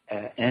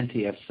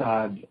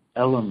anti-Assad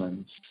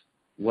elements,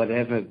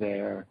 whatever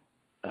their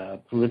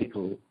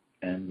political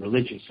and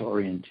religious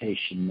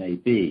orientation may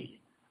be.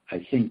 I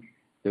think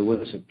there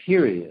was a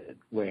period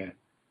where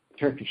the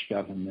Turkish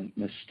government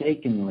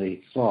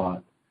mistakenly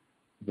thought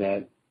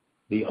that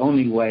the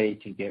only way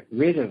to get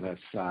rid of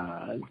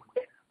Assad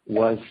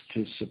was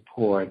to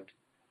support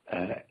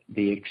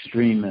the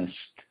extremist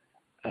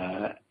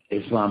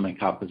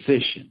Islamic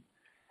opposition,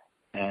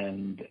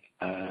 and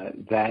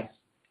that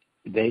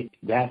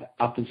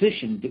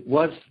opposition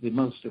was the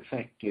most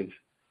effective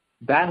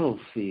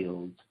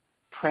battlefield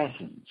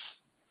presence,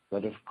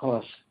 but of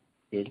course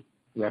it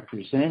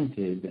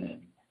represented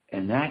and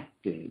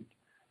enacted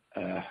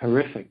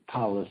horrific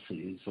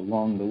policies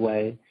along the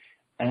way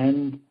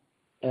and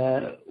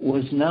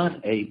was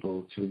not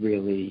able to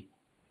really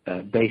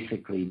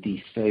basically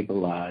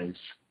destabilize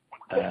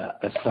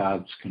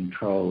Assad's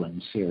control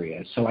in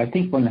Syria. So I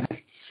think one has to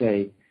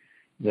say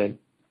that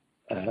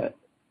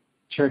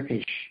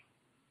Turkish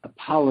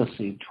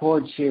policy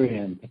towards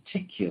Syria in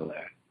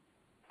particular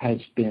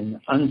has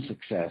been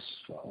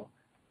unsuccessful,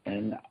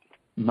 and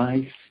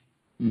my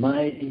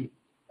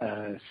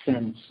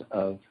sense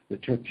of the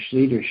Turkish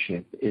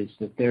leadership is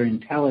that they're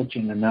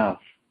intelligent enough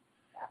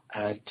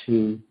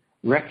to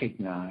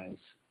recognize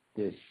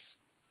this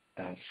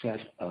set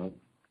of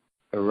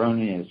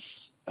erroneous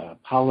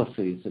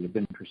policies that have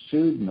been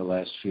pursued in the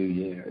last few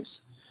years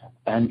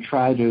and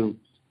try to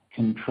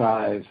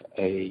contrive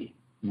a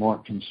more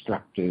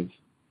constructive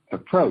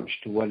approach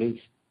to what is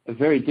a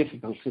very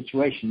difficult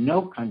situation.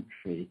 No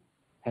country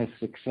has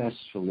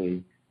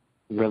successfully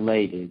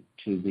related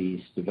to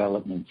these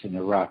developments in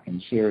Iraq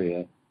and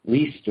Syria,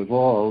 least of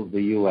all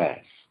the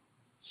U.S.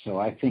 So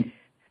I think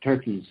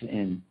Turkey's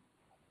in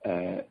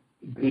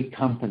good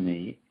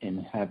company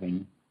in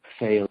having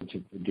failed to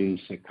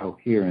produce a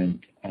coherent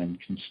and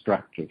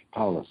constructive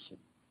policy.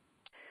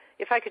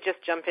 If I could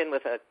just jump in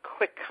with a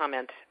quick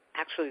comment.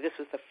 Actually, this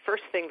was the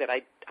first thing that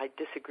I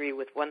disagree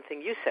with one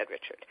thing you said,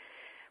 Richard,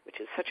 which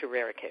is such a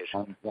rare occasion.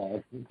 I'm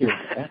glad to hear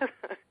that.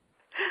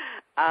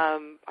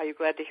 Are you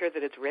glad to hear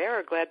that it's rare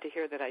or glad to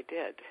hear that I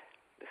did?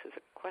 This is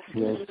a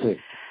question.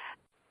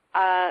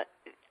 Yes,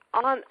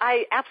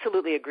 I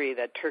absolutely agree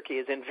that Turkey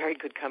is in very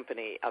good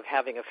company of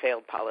having a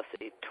failed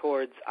policy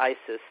towards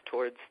ISIS,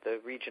 towards the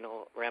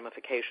regional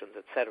ramifications,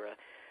 etc.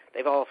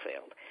 They've all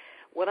failed.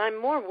 What I'm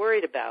more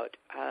worried about,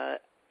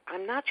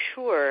 I'm not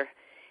sure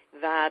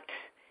that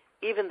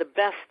even the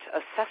best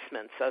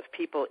assessments of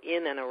people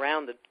in and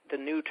around the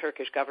new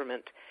Turkish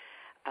government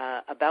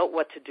about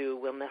what to do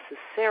will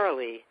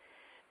necessarily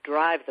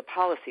drive the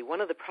policy.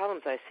 One of the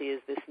problems I see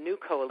is this new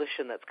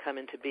coalition that's come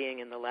into being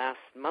in the last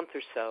month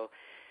or so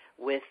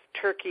with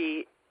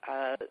Turkey,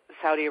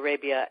 Saudi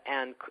Arabia,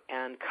 and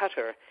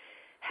Qatar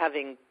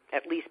having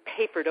at least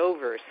papered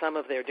over some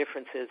of their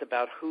differences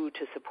about who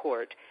to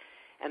support.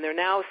 And they're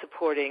now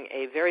supporting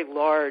a very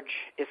large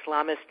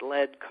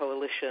Islamist-led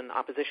coalition,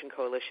 opposition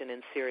coalition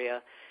in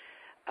Syria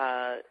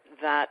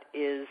that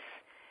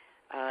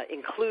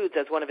includes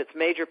as one of its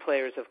major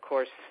players, of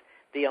course,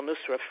 the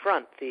al-Nusra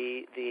Front,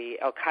 the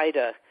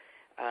al-Qaeda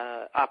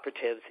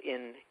operatives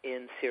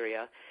in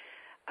Syria.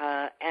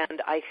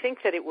 And I think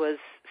that it was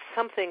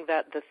something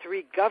that the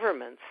three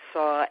governments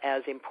saw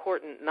as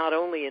important, not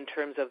only in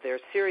terms of their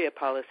Syria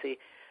policy,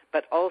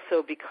 but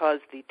also because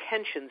the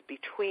tensions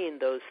between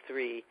those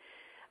three,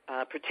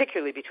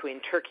 particularly between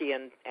Turkey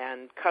and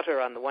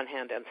Qatar on the one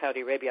hand and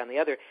Saudi Arabia on the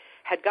other,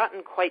 had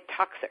gotten quite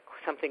toxic,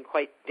 something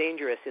quite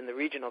dangerous in the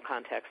regional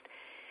context.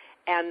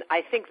 And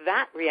I think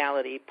that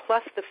reality,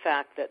 plus the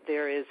fact that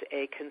there is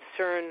a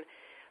concern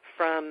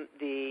from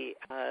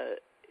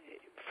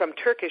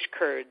Turkish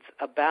Kurds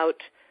about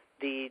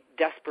the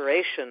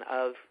desperation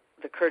of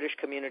the Kurdish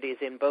communities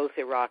in both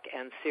Iraq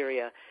and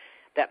Syria,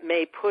 that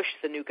may push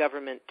the new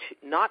government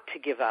not to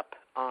give up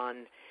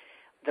on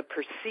the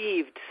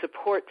perceived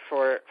support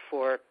for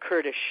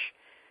Kurdish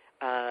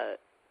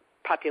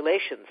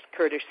populations,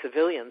 Kurdish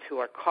civilians who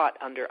are caught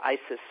under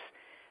ISIS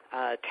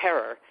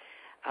terror,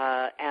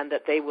 and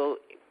that they will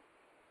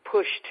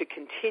push to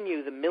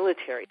continue the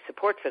military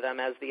support for them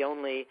as the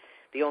only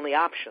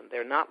option.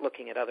 They're not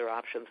looking at other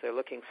options. They're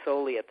looking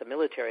solely at the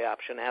military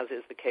option, as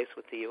is the case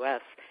with the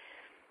U.S.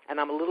 And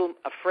I'm a little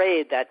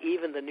afraid that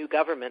even the new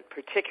government,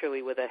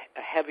 particularly with a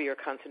heavier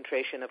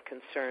concentration of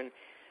concern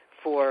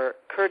for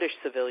Kurdish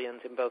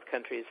civilians in both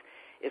countries,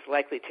 is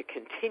likely to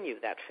continue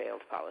that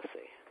failed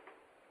policy.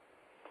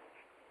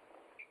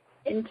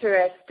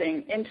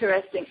 Interesting.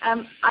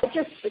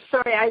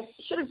 I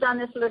should have done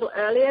this a little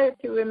earlier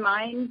to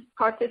remind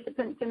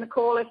participants in the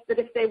call that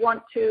if they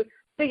want to,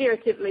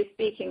 figuratively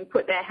speaking,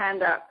 put their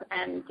hand up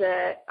and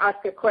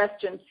ask a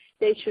question,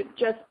 they should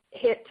just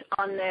hit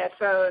on their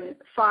phone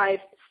 5*.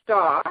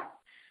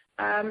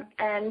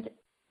 And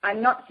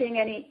I'm not seeing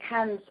any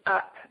hands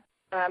up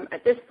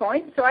at this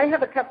point, so I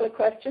have a couple of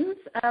questions.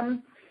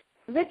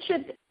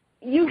 Richard,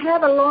 you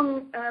have a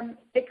long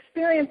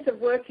experience of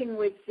working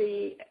with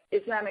the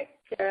Islamic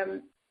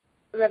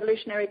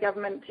Revolutionary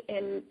Government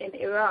in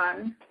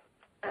Iran.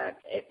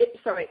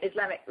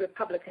 Islamic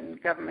Republican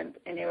Government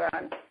in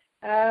Iran.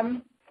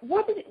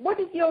 What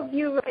is your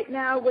view right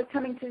now? We're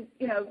coming to,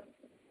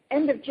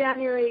 end of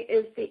January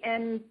is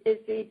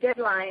the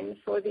deadline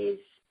for these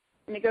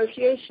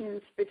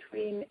negotiations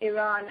between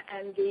Iran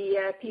and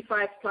the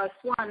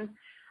P5+1.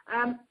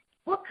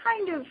 What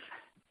kind of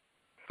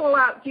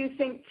fallout do you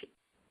think,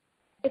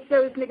 if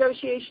those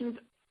negotiations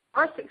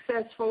are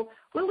successful,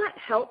 will that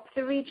help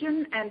the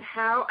region, and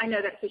how? I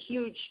know that's a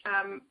huge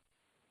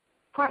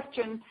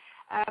question.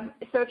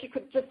 So if you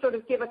could just sort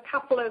of give a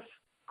couple of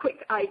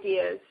quick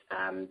ideas,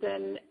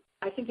 then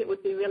I think it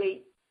would be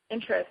really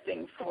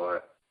interesting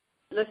for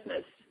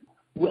listeners.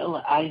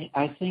 Well,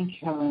 I think,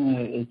 Helena,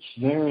 it's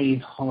very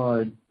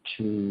hard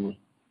to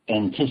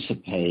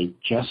anticipate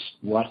just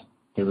what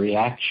the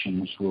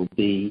reactions will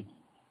be,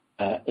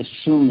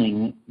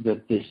 assuming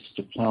that this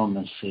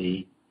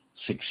diplomacy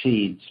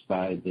succeeds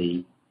by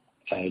the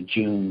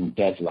June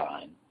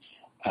deadline.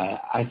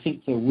 I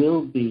think there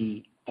will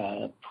be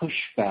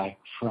pushback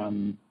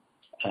from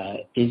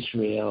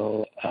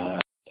Israel.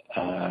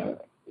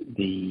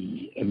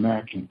 The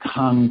American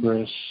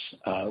Congress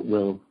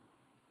will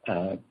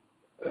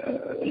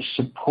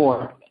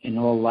support, in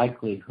all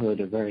likelihood,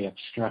 a very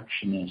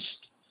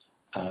obstructionist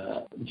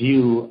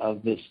view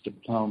of this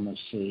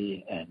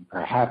diplomacy, and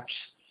perhaps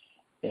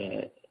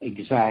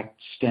exact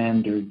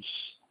standards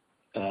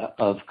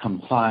of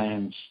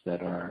compliance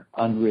that are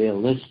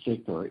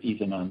unrealistic or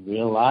even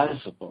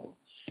unrealizable.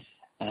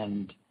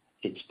 And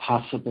it's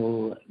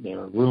possible, there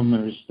are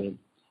rumors that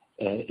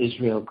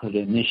Israel could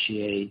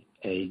initiate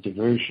a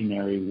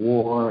diversionary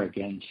war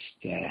against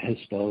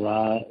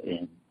Hezbollah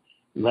in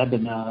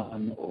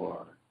Lebanon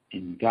or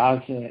in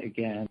Gaza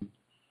again,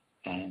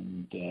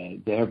 and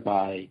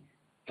thereby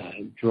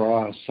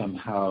draw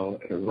somehow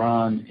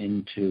Iran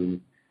into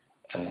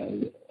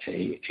a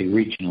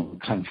regional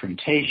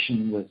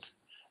confrontation with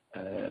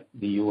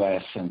the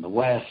U.S. and the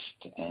West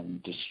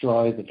and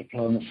destroy the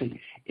diplomacy.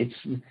 It's,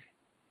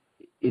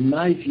 in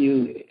my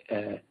view,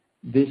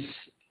 this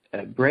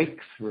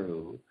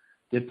breakthrough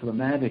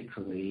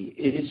diplomatically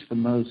is the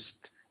most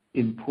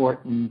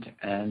important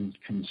and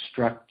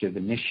constructive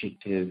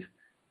initiative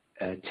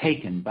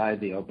taken by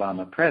the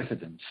Obama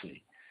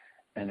presidency.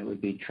 And it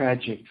would be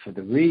tragic for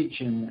the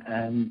region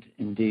and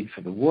indeed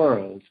for the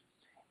world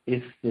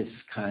if this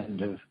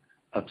kind of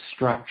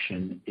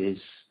obstruction is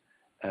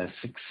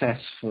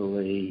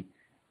successfully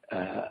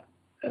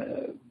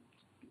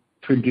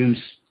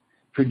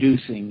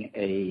producing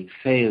a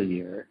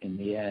failure in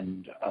the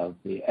end of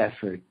the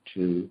effort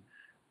to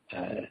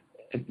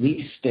at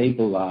least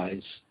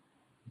stabilize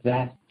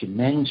that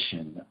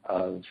dimension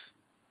of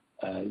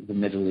the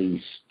Middle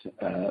East,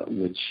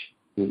 which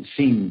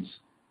seems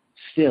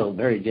still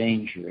very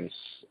dangerous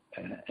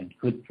and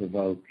could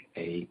provoke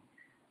a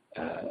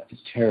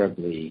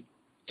terribly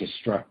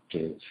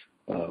destructive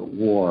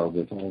war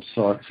with all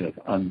sorts of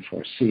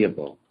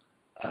unforeseeable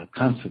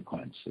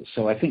consequences.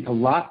 So I think a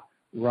lot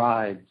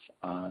rides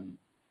on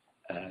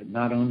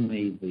not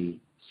only the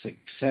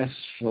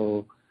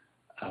successful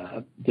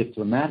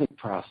diplomatic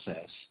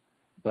process,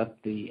 but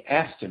the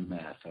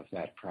aftermath of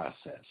that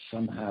process,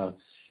 somehow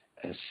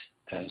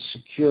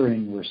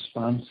securing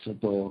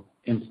responsible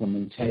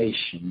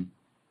implementation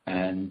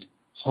and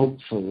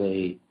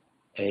hopefully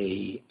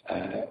a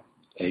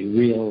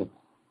real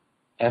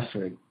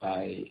effort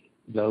by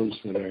those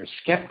that are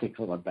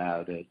skeptical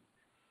about it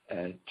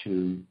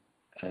to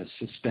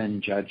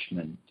suspend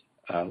judgment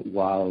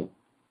while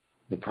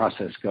the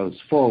process goes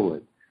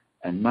forward.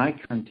 And my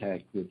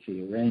contact with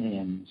the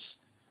Iranians,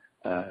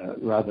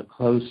 rather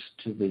close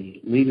to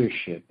the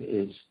leadership,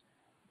 is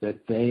that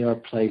they are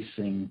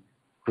placing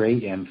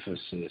great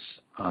emphasis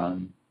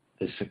on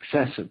the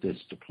success of this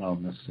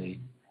diplomacy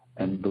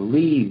and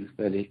believe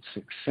that its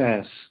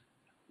success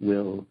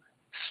will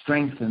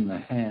strengthen the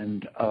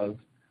hand of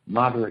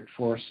moderate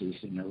forces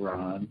in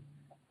Iran,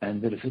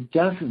 and that if it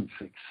doesn't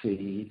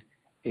succeed,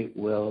 it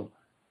will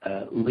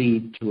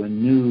lead to a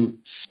new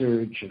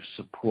surge of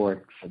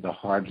support for the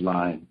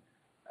hardline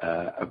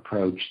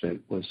approach that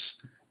was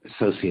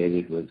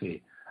associated with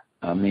the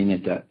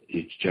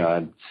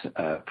Ahmadinejad's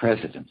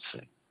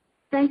presidency.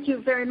 Thank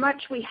you very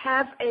much. We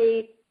have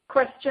a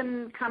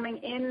question coming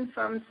in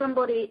from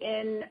somebody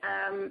in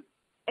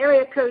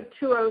area code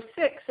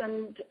 206,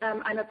 and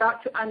I'm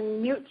about to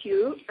unmute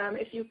you.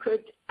 If you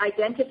could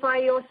identify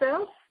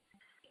yourself.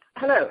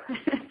 Hello.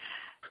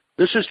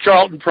 This is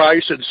Charlton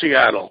Price in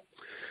Seattle.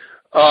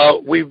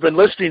 We've been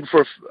listening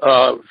for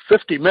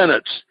 50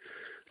 minutes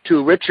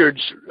to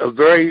Richard's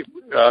very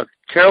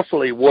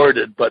carefully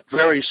worded but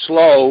very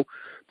slow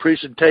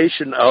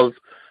presentation of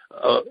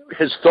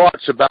his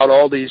thoughts about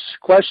all these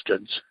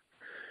questions.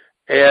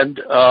 And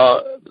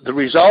the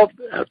result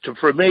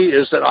for me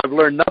is that I've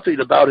learned nothing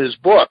about his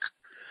book.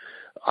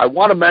 I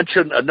want to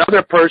mention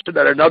another person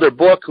and another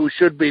book who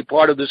should be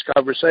part of this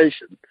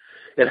conversation.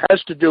 It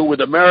has to do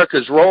with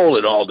America's role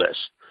in all this.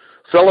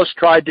 Phyllis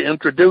tried to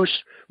introduce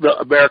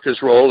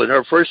America's role in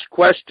her first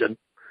question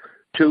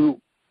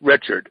to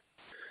Richard.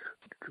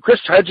 Chris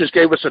Hedges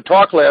gave us a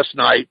talk last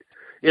night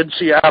in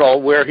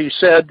Seattle where he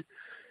said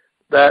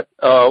that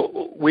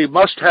we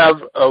must have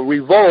a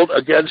revolt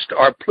against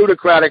our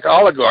plutocratic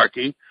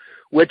oligarchy,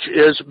 which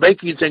is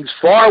making things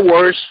far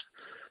worse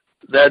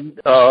than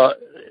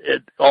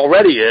it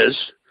already is,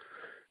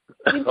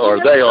 or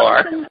they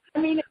are. I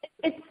mean,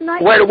 it's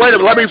nice. Wait a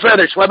minute. Let me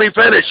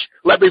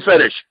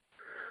finish.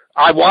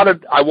 I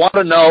want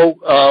to know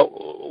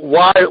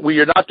why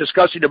you're not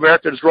discussing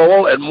America's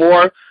role, and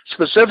more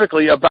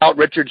specifically about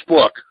Richard's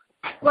book.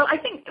 Well, I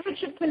think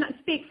Richard can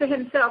speak for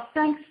himself.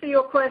 Thanks for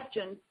your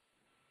question.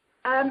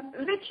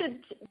 Richard,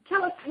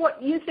 tell us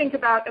what you think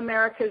about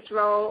America's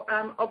role.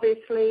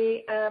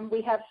 Obviously,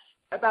 we have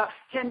about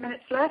 10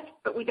 minutes left,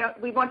 but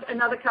we want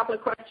another couple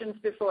of questions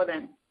before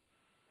then.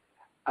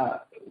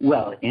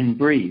 Well, in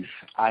brief,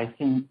 I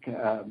think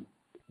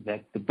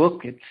that the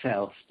book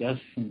itself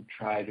doesn't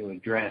try to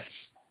address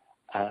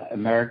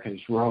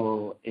America's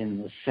role in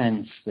the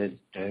sense that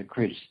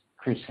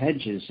Chris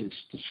Hedges is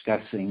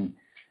discussing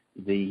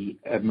the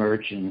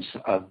emergence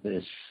of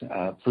this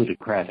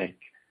plutocratic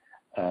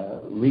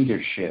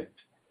leadership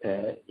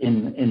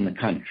in the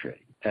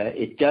country.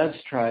 It does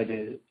try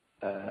to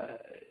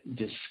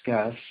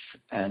discuss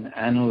and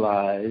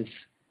analyze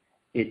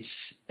its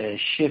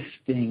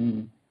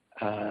shifting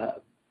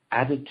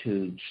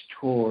attitudes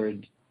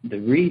toward the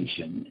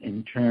region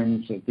in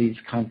terms of these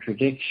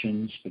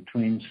contradictions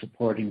between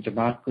supporting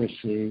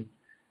democracy,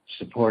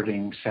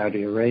 supporting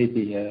Saudi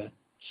Arabia,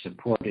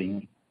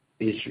 supporting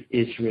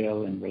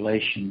Israel in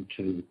relation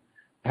to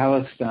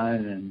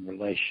Palestine, in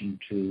relation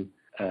to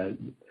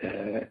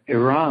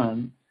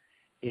Iran.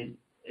 It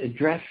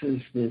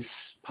addresses this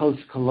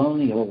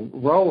post-colonial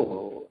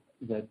role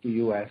that the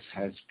U.S.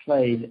 has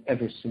played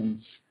ever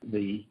since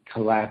the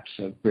collapse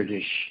of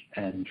British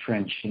and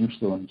French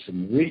influence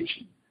in the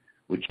region,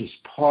 which is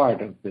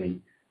part of the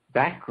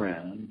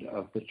background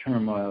of the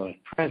turmoil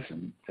at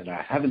present that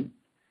I haven't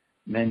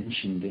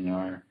mentioned in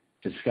our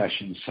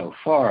discussion so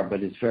far,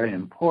 but it's very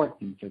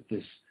important that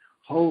this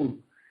whole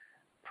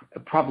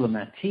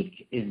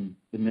problematique in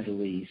the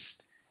Middle East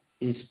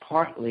is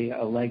partly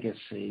a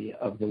legacy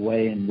of the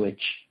way in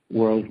which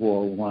World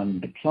War I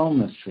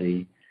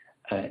diplomacy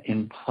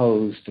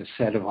imposed a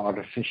set of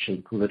artificial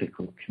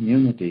political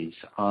communities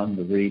on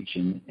the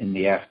region in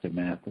the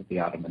aftermath of the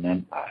Ottoman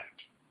Empire.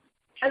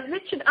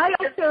 Richard, I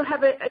also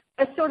have a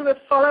sort of a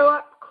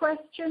follow-up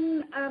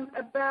question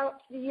about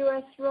the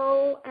U.S.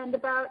 role and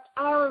about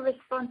our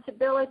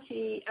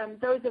responsibility,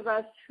 those of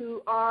us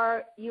who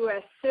are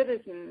U.S.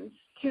 citizens,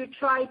 to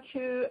try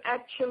to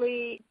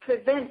actually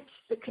prevent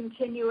the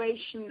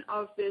continuation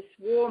of this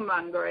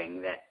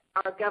warmongering that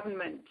our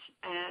government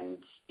and,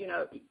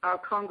 our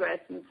Congress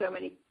and so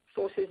many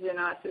forces in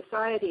our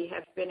society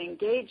have been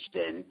engaged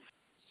in.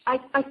 I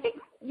think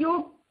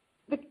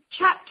the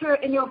chapter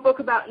in your book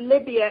about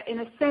Libya, in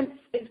a sense,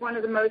 is one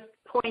of the most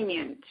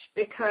poignant,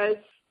 because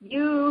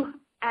you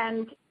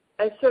and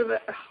a sort of a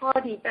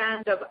hardy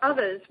band of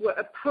others were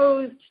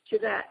opposed to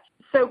that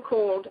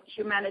so-called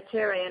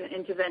humanitarian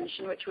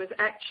intervention, which was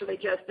actually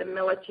just a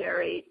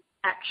military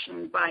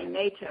action by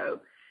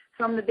NATO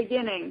from the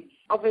beginning.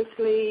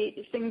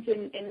 Obviously, things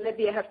in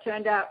Libya have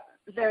turned out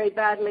very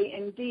badly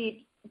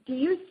indeed. Do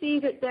you see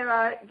that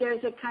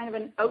there's a kind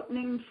of an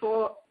opening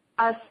for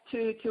us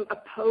to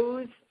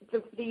oppose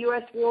the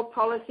U.S. war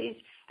policies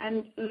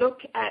and look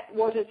at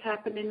what has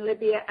happened in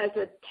Libya as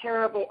a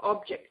terrible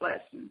object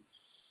lesson?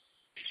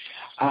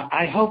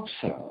 I hope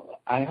so.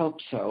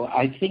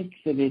 I think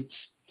that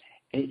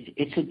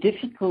it's a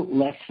difficult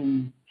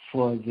lesson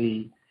for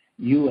the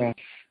U.S.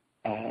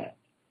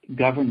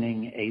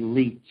 Governing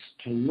elites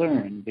to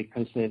learn,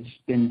 because there's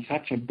been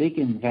such a big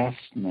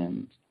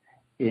investment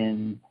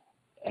in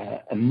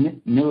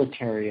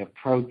military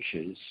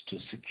approaches to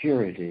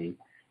security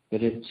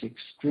that it's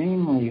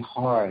extremely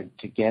hard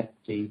to get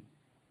the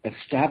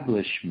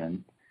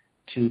establishment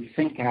to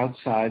think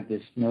outside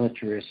this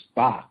militarist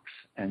box.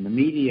 And the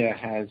media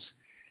has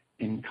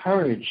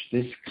encouraged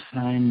this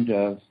kind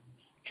of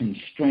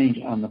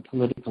constraint on the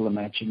political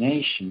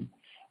imagination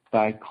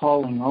by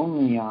calling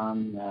only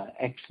on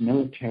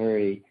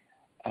ex-military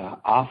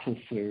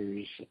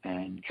officers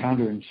and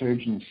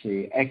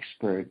counterinsurgency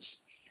experts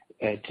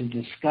to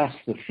discuss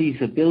the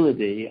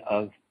feasibility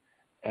of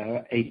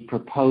a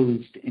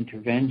proposed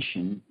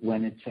intervention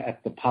when it's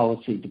at the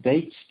policy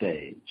debate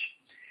stage.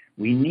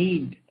 We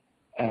need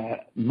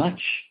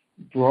much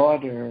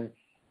broader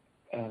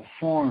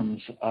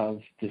forms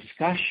of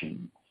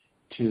discussion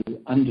to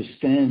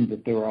understand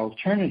that there are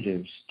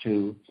alternatives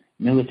to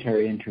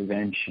military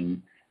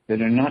intervention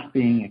that are not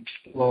being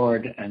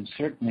explored and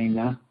certainly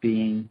not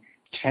being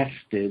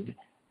tested,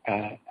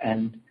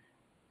 and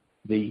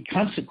the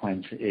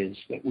consequence is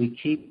that we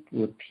keep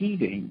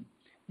repeating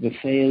the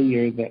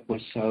failure that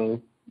was so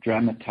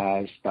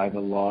dramatized by the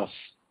loss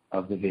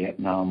of the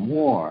Vietnam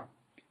War.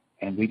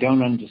 And we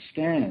don't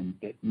understand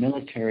that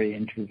military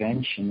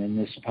intervention in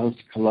this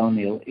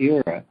post-colonial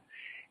era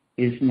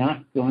is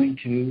not going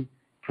to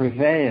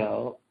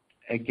prevail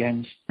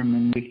against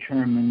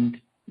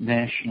determined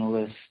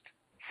nationalist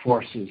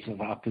forces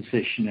of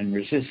opposition and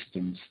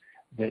resistance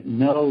that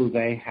know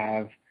they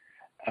have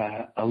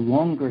a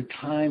longer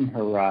time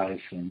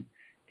horizon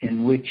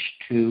in which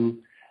to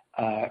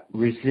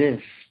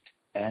resist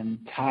and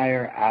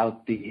tire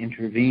out the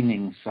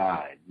intervening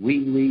side. We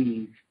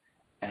leave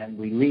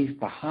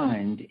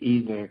behind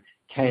either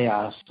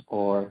chaos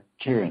or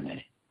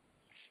tyranny.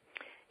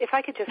 If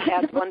I could just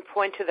add one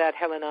point to that,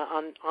 Helena,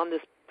 on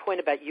this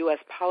point about U.S.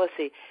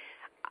 policy,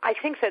 I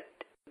think that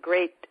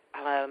great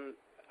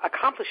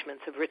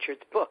accomplishments of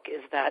Richard's book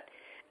is that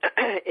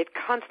it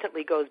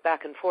constantly goes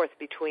back and forth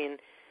between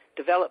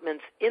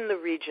developments in the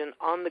region,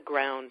 on the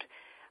ground,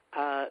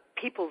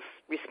 people's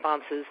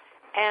responses,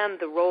 and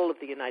the role of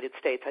the United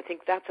States. I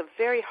think that's a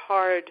very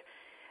hard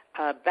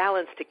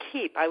balance to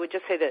keep. I would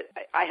just say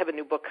that I have a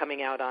new book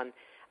coming out on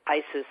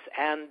ISIS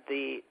and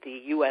the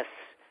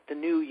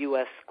new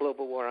U.S.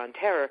 global war on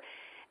terror,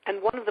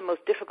 and one of the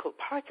most difficult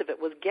parts of it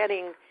was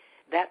getting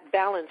that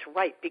balance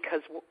right,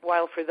 because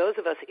while for those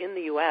of us in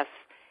the U.S.,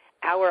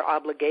 our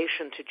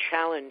obligation to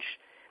challenge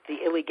the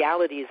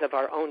illegalities of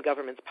our own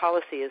government's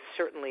policy is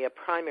certainly a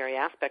primary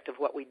aspect of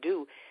what we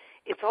do,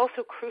 it's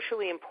also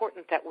crucially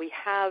important that we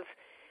have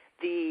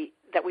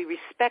that we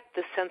respect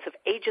the sense of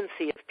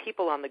agency of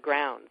people on the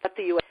ground.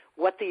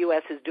 What the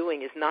U.S. is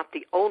doing is not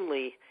the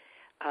only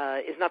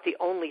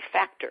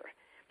factor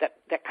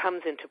that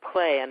comes into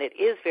play, and it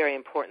is very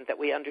important that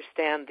we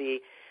understand the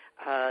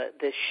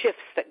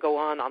shifts that go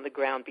on the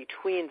ground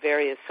between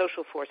various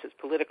social forces,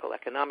 political,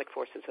 economic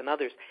forces, and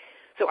others.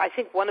 So I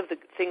think one of the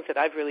things that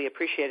I've really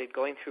appreciated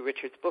going through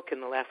Richard's book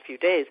in the last few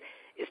days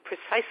is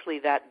precisely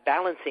that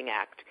balancing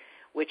act,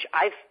 which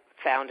I've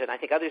found, and I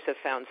think others have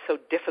found, so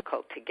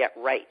difficult to get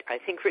right. I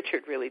think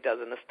Richard really does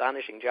an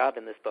astonishing job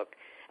in this book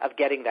of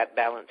getting that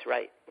balance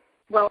right.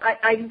 Well,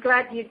 I'm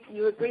glad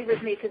you agree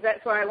with me, because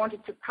that's why I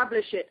wanted to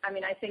publish it. I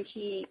mean, I think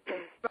he,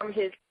 from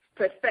his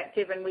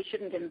perspective, and we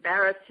shouldn't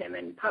embarrass him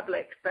in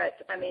public, but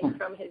I mean,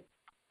 from his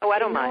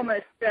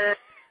enormous,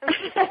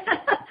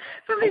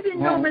 from his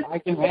enormous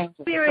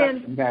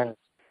experience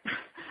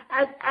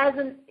as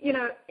an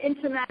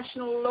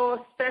international law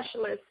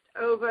specialist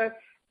over,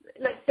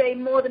 let's say,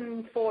 more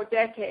than 4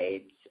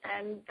 decades,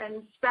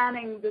 and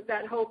spanning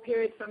that whole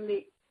period from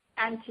the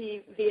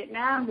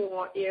anti-Vietnam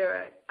War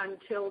era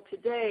until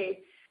today.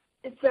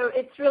 So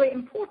it's really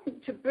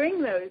important to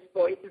bring those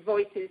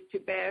voices to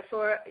bear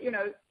for,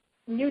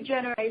 new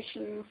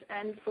generations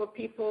and for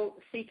people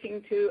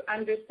seeking to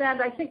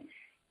understand. I think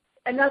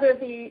another of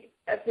the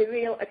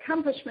real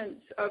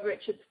accomplishments of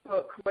Richard's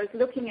book was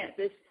looking at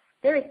this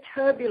very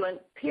turbulent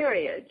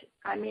period.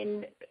 I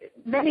mean,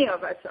 many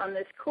of us on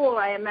this call,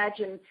 I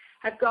imagine,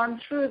 have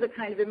gone through the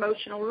kind of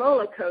emotional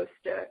roller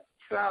coaster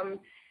from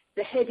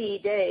the heady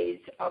days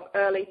of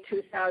early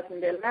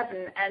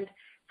 2011. And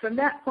from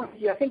that point of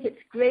view, I think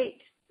it's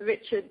great,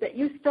 Richard, that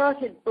you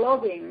started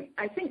blogging,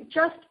 I think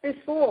just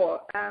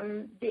before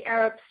the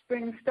Arab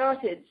Spring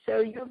started.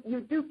 So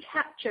you do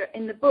capture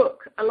in the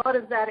book a lot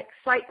of that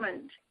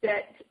excitement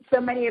that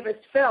so many of us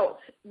felt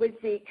with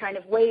the kind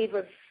of wave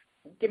of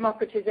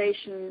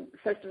democratization,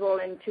 first of all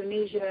in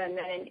Tunisia and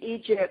then in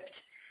Egypt,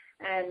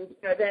 and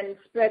then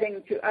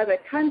spreading to other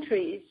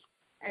countries.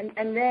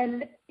 And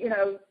then,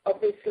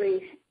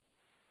 obviously,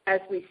 as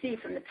we see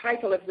from the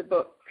title of the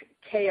book,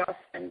 chaos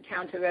and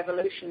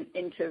counter-revolution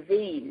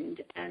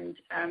intervened. And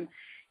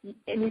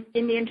in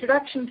the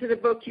introduction to the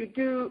book, you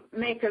do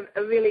make a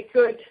really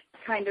good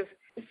kind of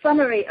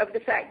summary of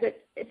the fact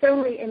that it's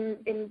only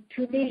in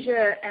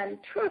Tunisia and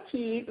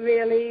Turkey,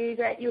 really,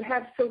 that you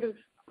have sort of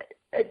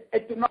a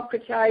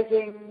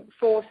democratizing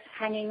force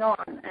hanging on,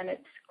 and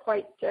it's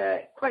quite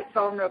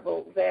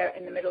vulnerable there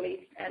in the Middle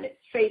East, and it's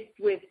faced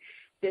with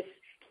this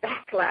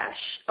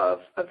backlash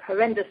of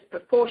horrendous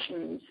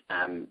proportions,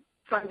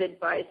 funded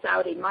by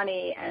Saudi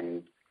money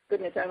and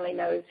goodness only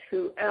knows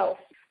who else.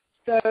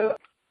 So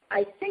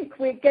I think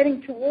we're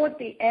getting toward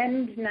the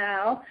end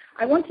now.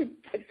 I want to,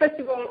 first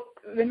of all,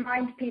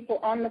 remind people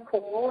on the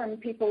call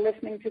and people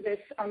listening to this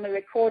on the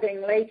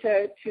recording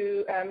later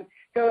to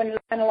go and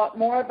learn a lot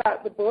more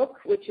about the book,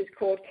 which is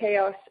called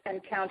Chaos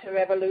and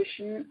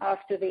Counter-Revolution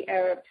After the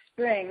Arab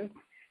Spring,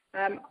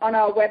 on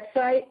our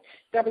website,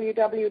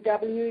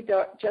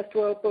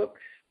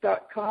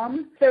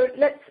 www.justworldbooks.com. So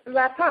let's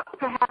wrap up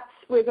perhaps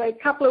with a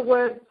couple of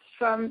words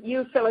from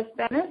you, Phyllis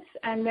Bennett,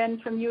 and then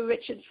from you,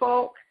 Richard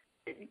Falk,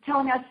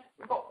 telling us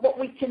what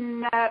we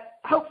can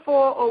hope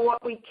for, or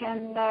what we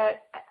can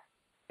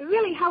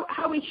really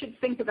how we should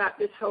think about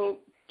this whole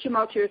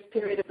tumultuous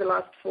period of the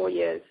last 4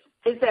 years.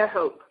 Is there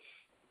hope?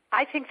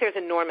 I think there's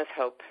enormous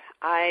hope.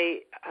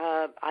 I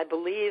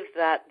believe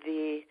that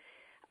the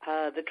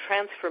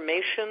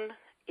transformation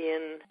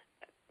in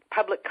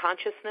public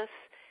consciousness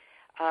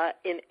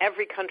in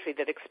every country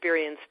that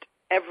experienced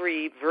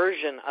every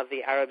version of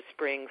the Arab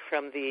Spring,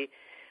 from the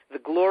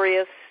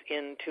glorious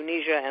in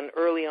Tunisia and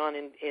early on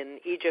in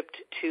Egypt,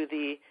 to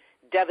the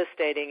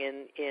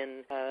devastating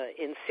in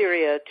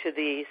Syria, to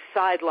the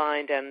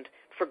sidelined and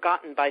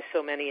forgotten by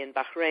so many in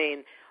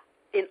Bahrain.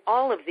 In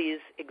all of these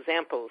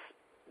examples,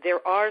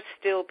 there are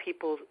still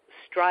people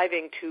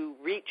striving to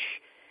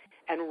reach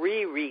and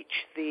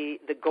re-reach the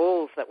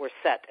goals that were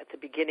set at the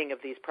beginning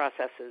of these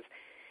processes.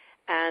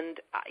 And,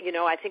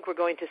 I think we're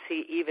going to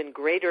see even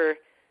greater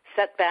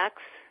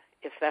setbacks,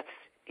 if that's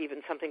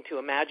even something to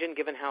imagine,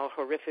 given how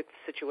horrific the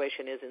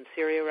situation is in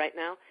Syria right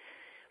now.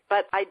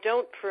 But I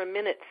don't for a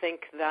minute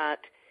think that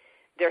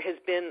there has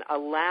been a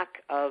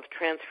lack of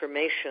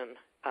transformation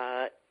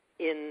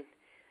in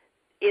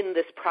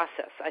this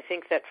process. I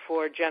think that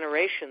for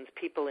generations,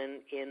 people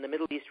in the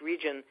Middle East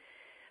region,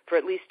 for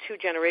at least 2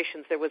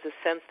 generations, there was a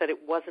sense that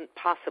it wasn't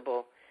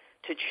possible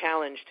to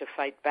challenge, to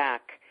fight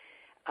back.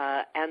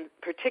 And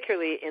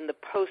particularly in the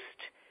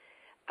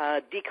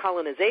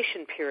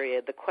post-decolonization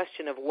period, the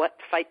question of what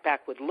fight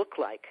back would look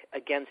like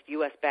against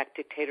U.S.-backed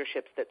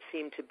dictatorships that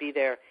seem to be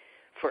there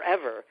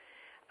forever,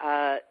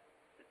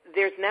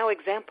 there's now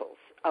examples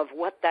of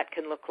what that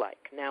can look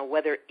like. Now,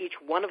 whether each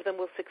one of them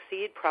will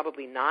succeed,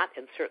 probably not,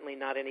 and certainly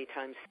not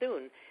anytime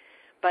soon.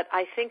 But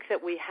I think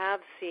that we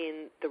have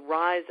seen the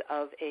rise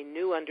of a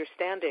new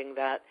understanding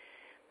that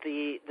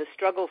the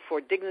struggle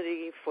for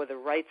dignity, for the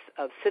rights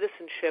of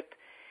citizenship,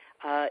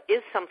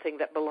 is something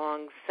that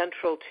belongs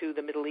central to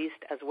the Middle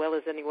East as well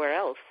as anywhere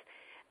else,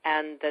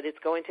 and that it's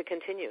going to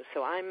continue.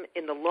 So I'm,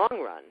 in the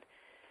long run,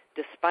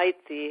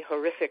 despite the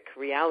horrific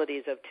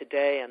realities of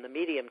today and the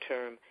medium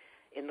term,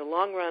 in the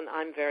long run,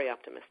 I'm very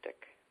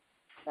optimistic.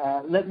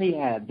 Let me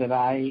add that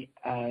I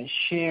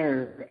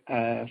share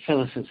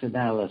Phyllis's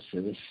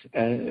analysis,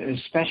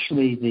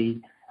 especially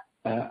the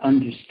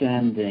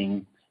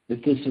understanding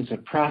that this is a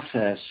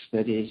process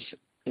that is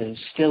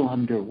still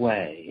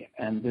underway,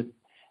 and that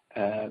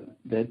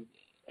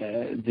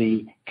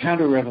the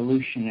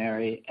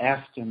counter-revolutionary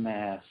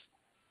aftermath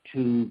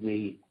to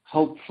the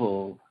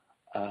hopeful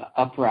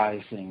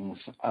uprisings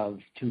of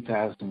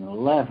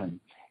 2011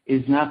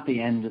 is not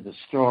the end of the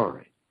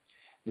story.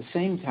 At the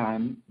same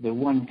time, the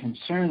one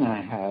concern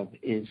I have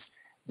is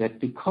that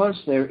because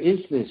there is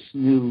this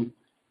new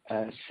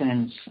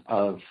sense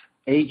of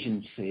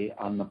agency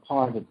on the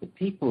part of the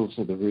peoples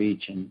of the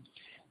region,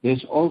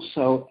 there's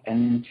also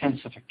an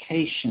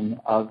intensification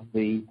of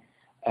the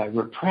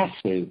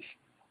repressive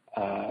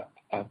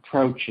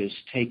approaches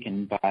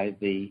taken by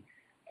the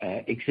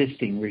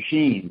existing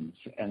regimes.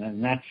 And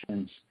in that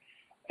sense,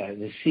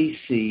 the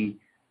Sisi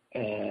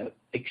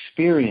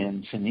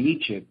experience in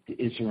Egypt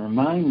is a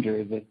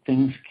reminder that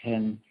things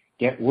can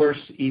get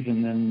worse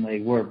even than they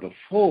were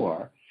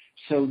before,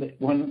 so that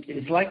one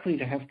is likely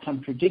to have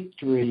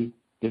contradictory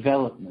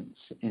developments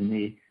in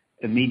the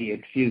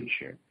immediate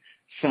future.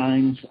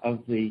 Signs of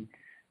the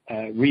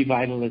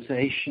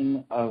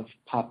revitalization of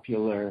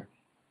popular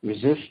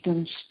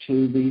resistance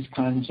to these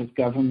kinds of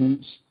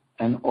governments,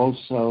 and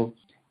also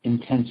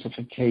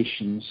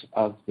intensifications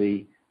of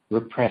the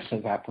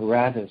repressive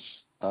apparatus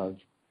of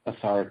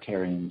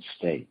authoritarian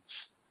states.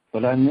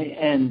 But in the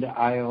end,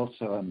 I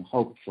also am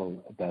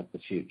hopeful about the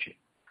future.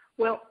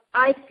 Well,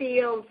 I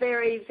feel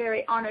very,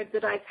 very honored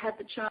that I've had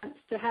the chance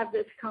to have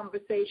this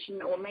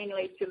conversation, or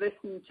mainly to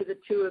listen to the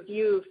two of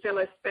you,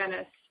 Phyllis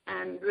Bennis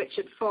and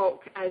Richard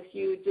Falk, as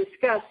you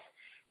discuss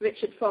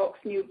Richard Falk's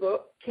new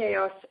book,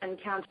 Chaos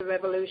and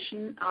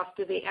Counter-Revolution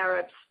After the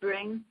Arab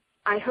Spring.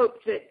 I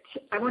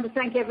want to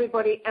thank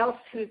everybody else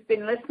who's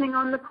been listening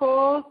on the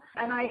call,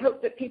 and I hope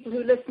that people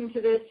who listen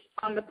to this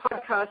on the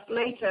podcast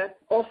later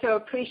also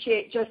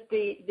appreciate just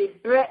the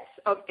breadth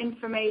of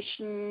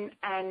information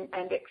and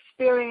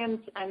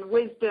experience and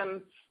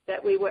wisdom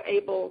that we were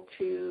able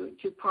to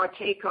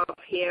partake of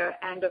here,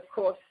 and of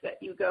course that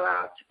you go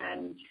out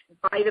and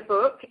buy the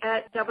book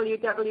at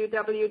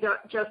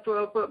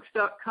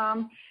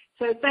www.justworldbooks.com.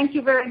 So thank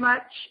you very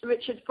much,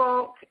 Richard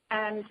Falk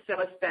and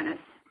Phyllis Bennis.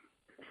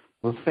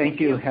 Well, thank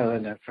you,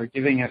 Helena, for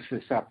giving us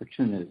this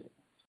opportunity.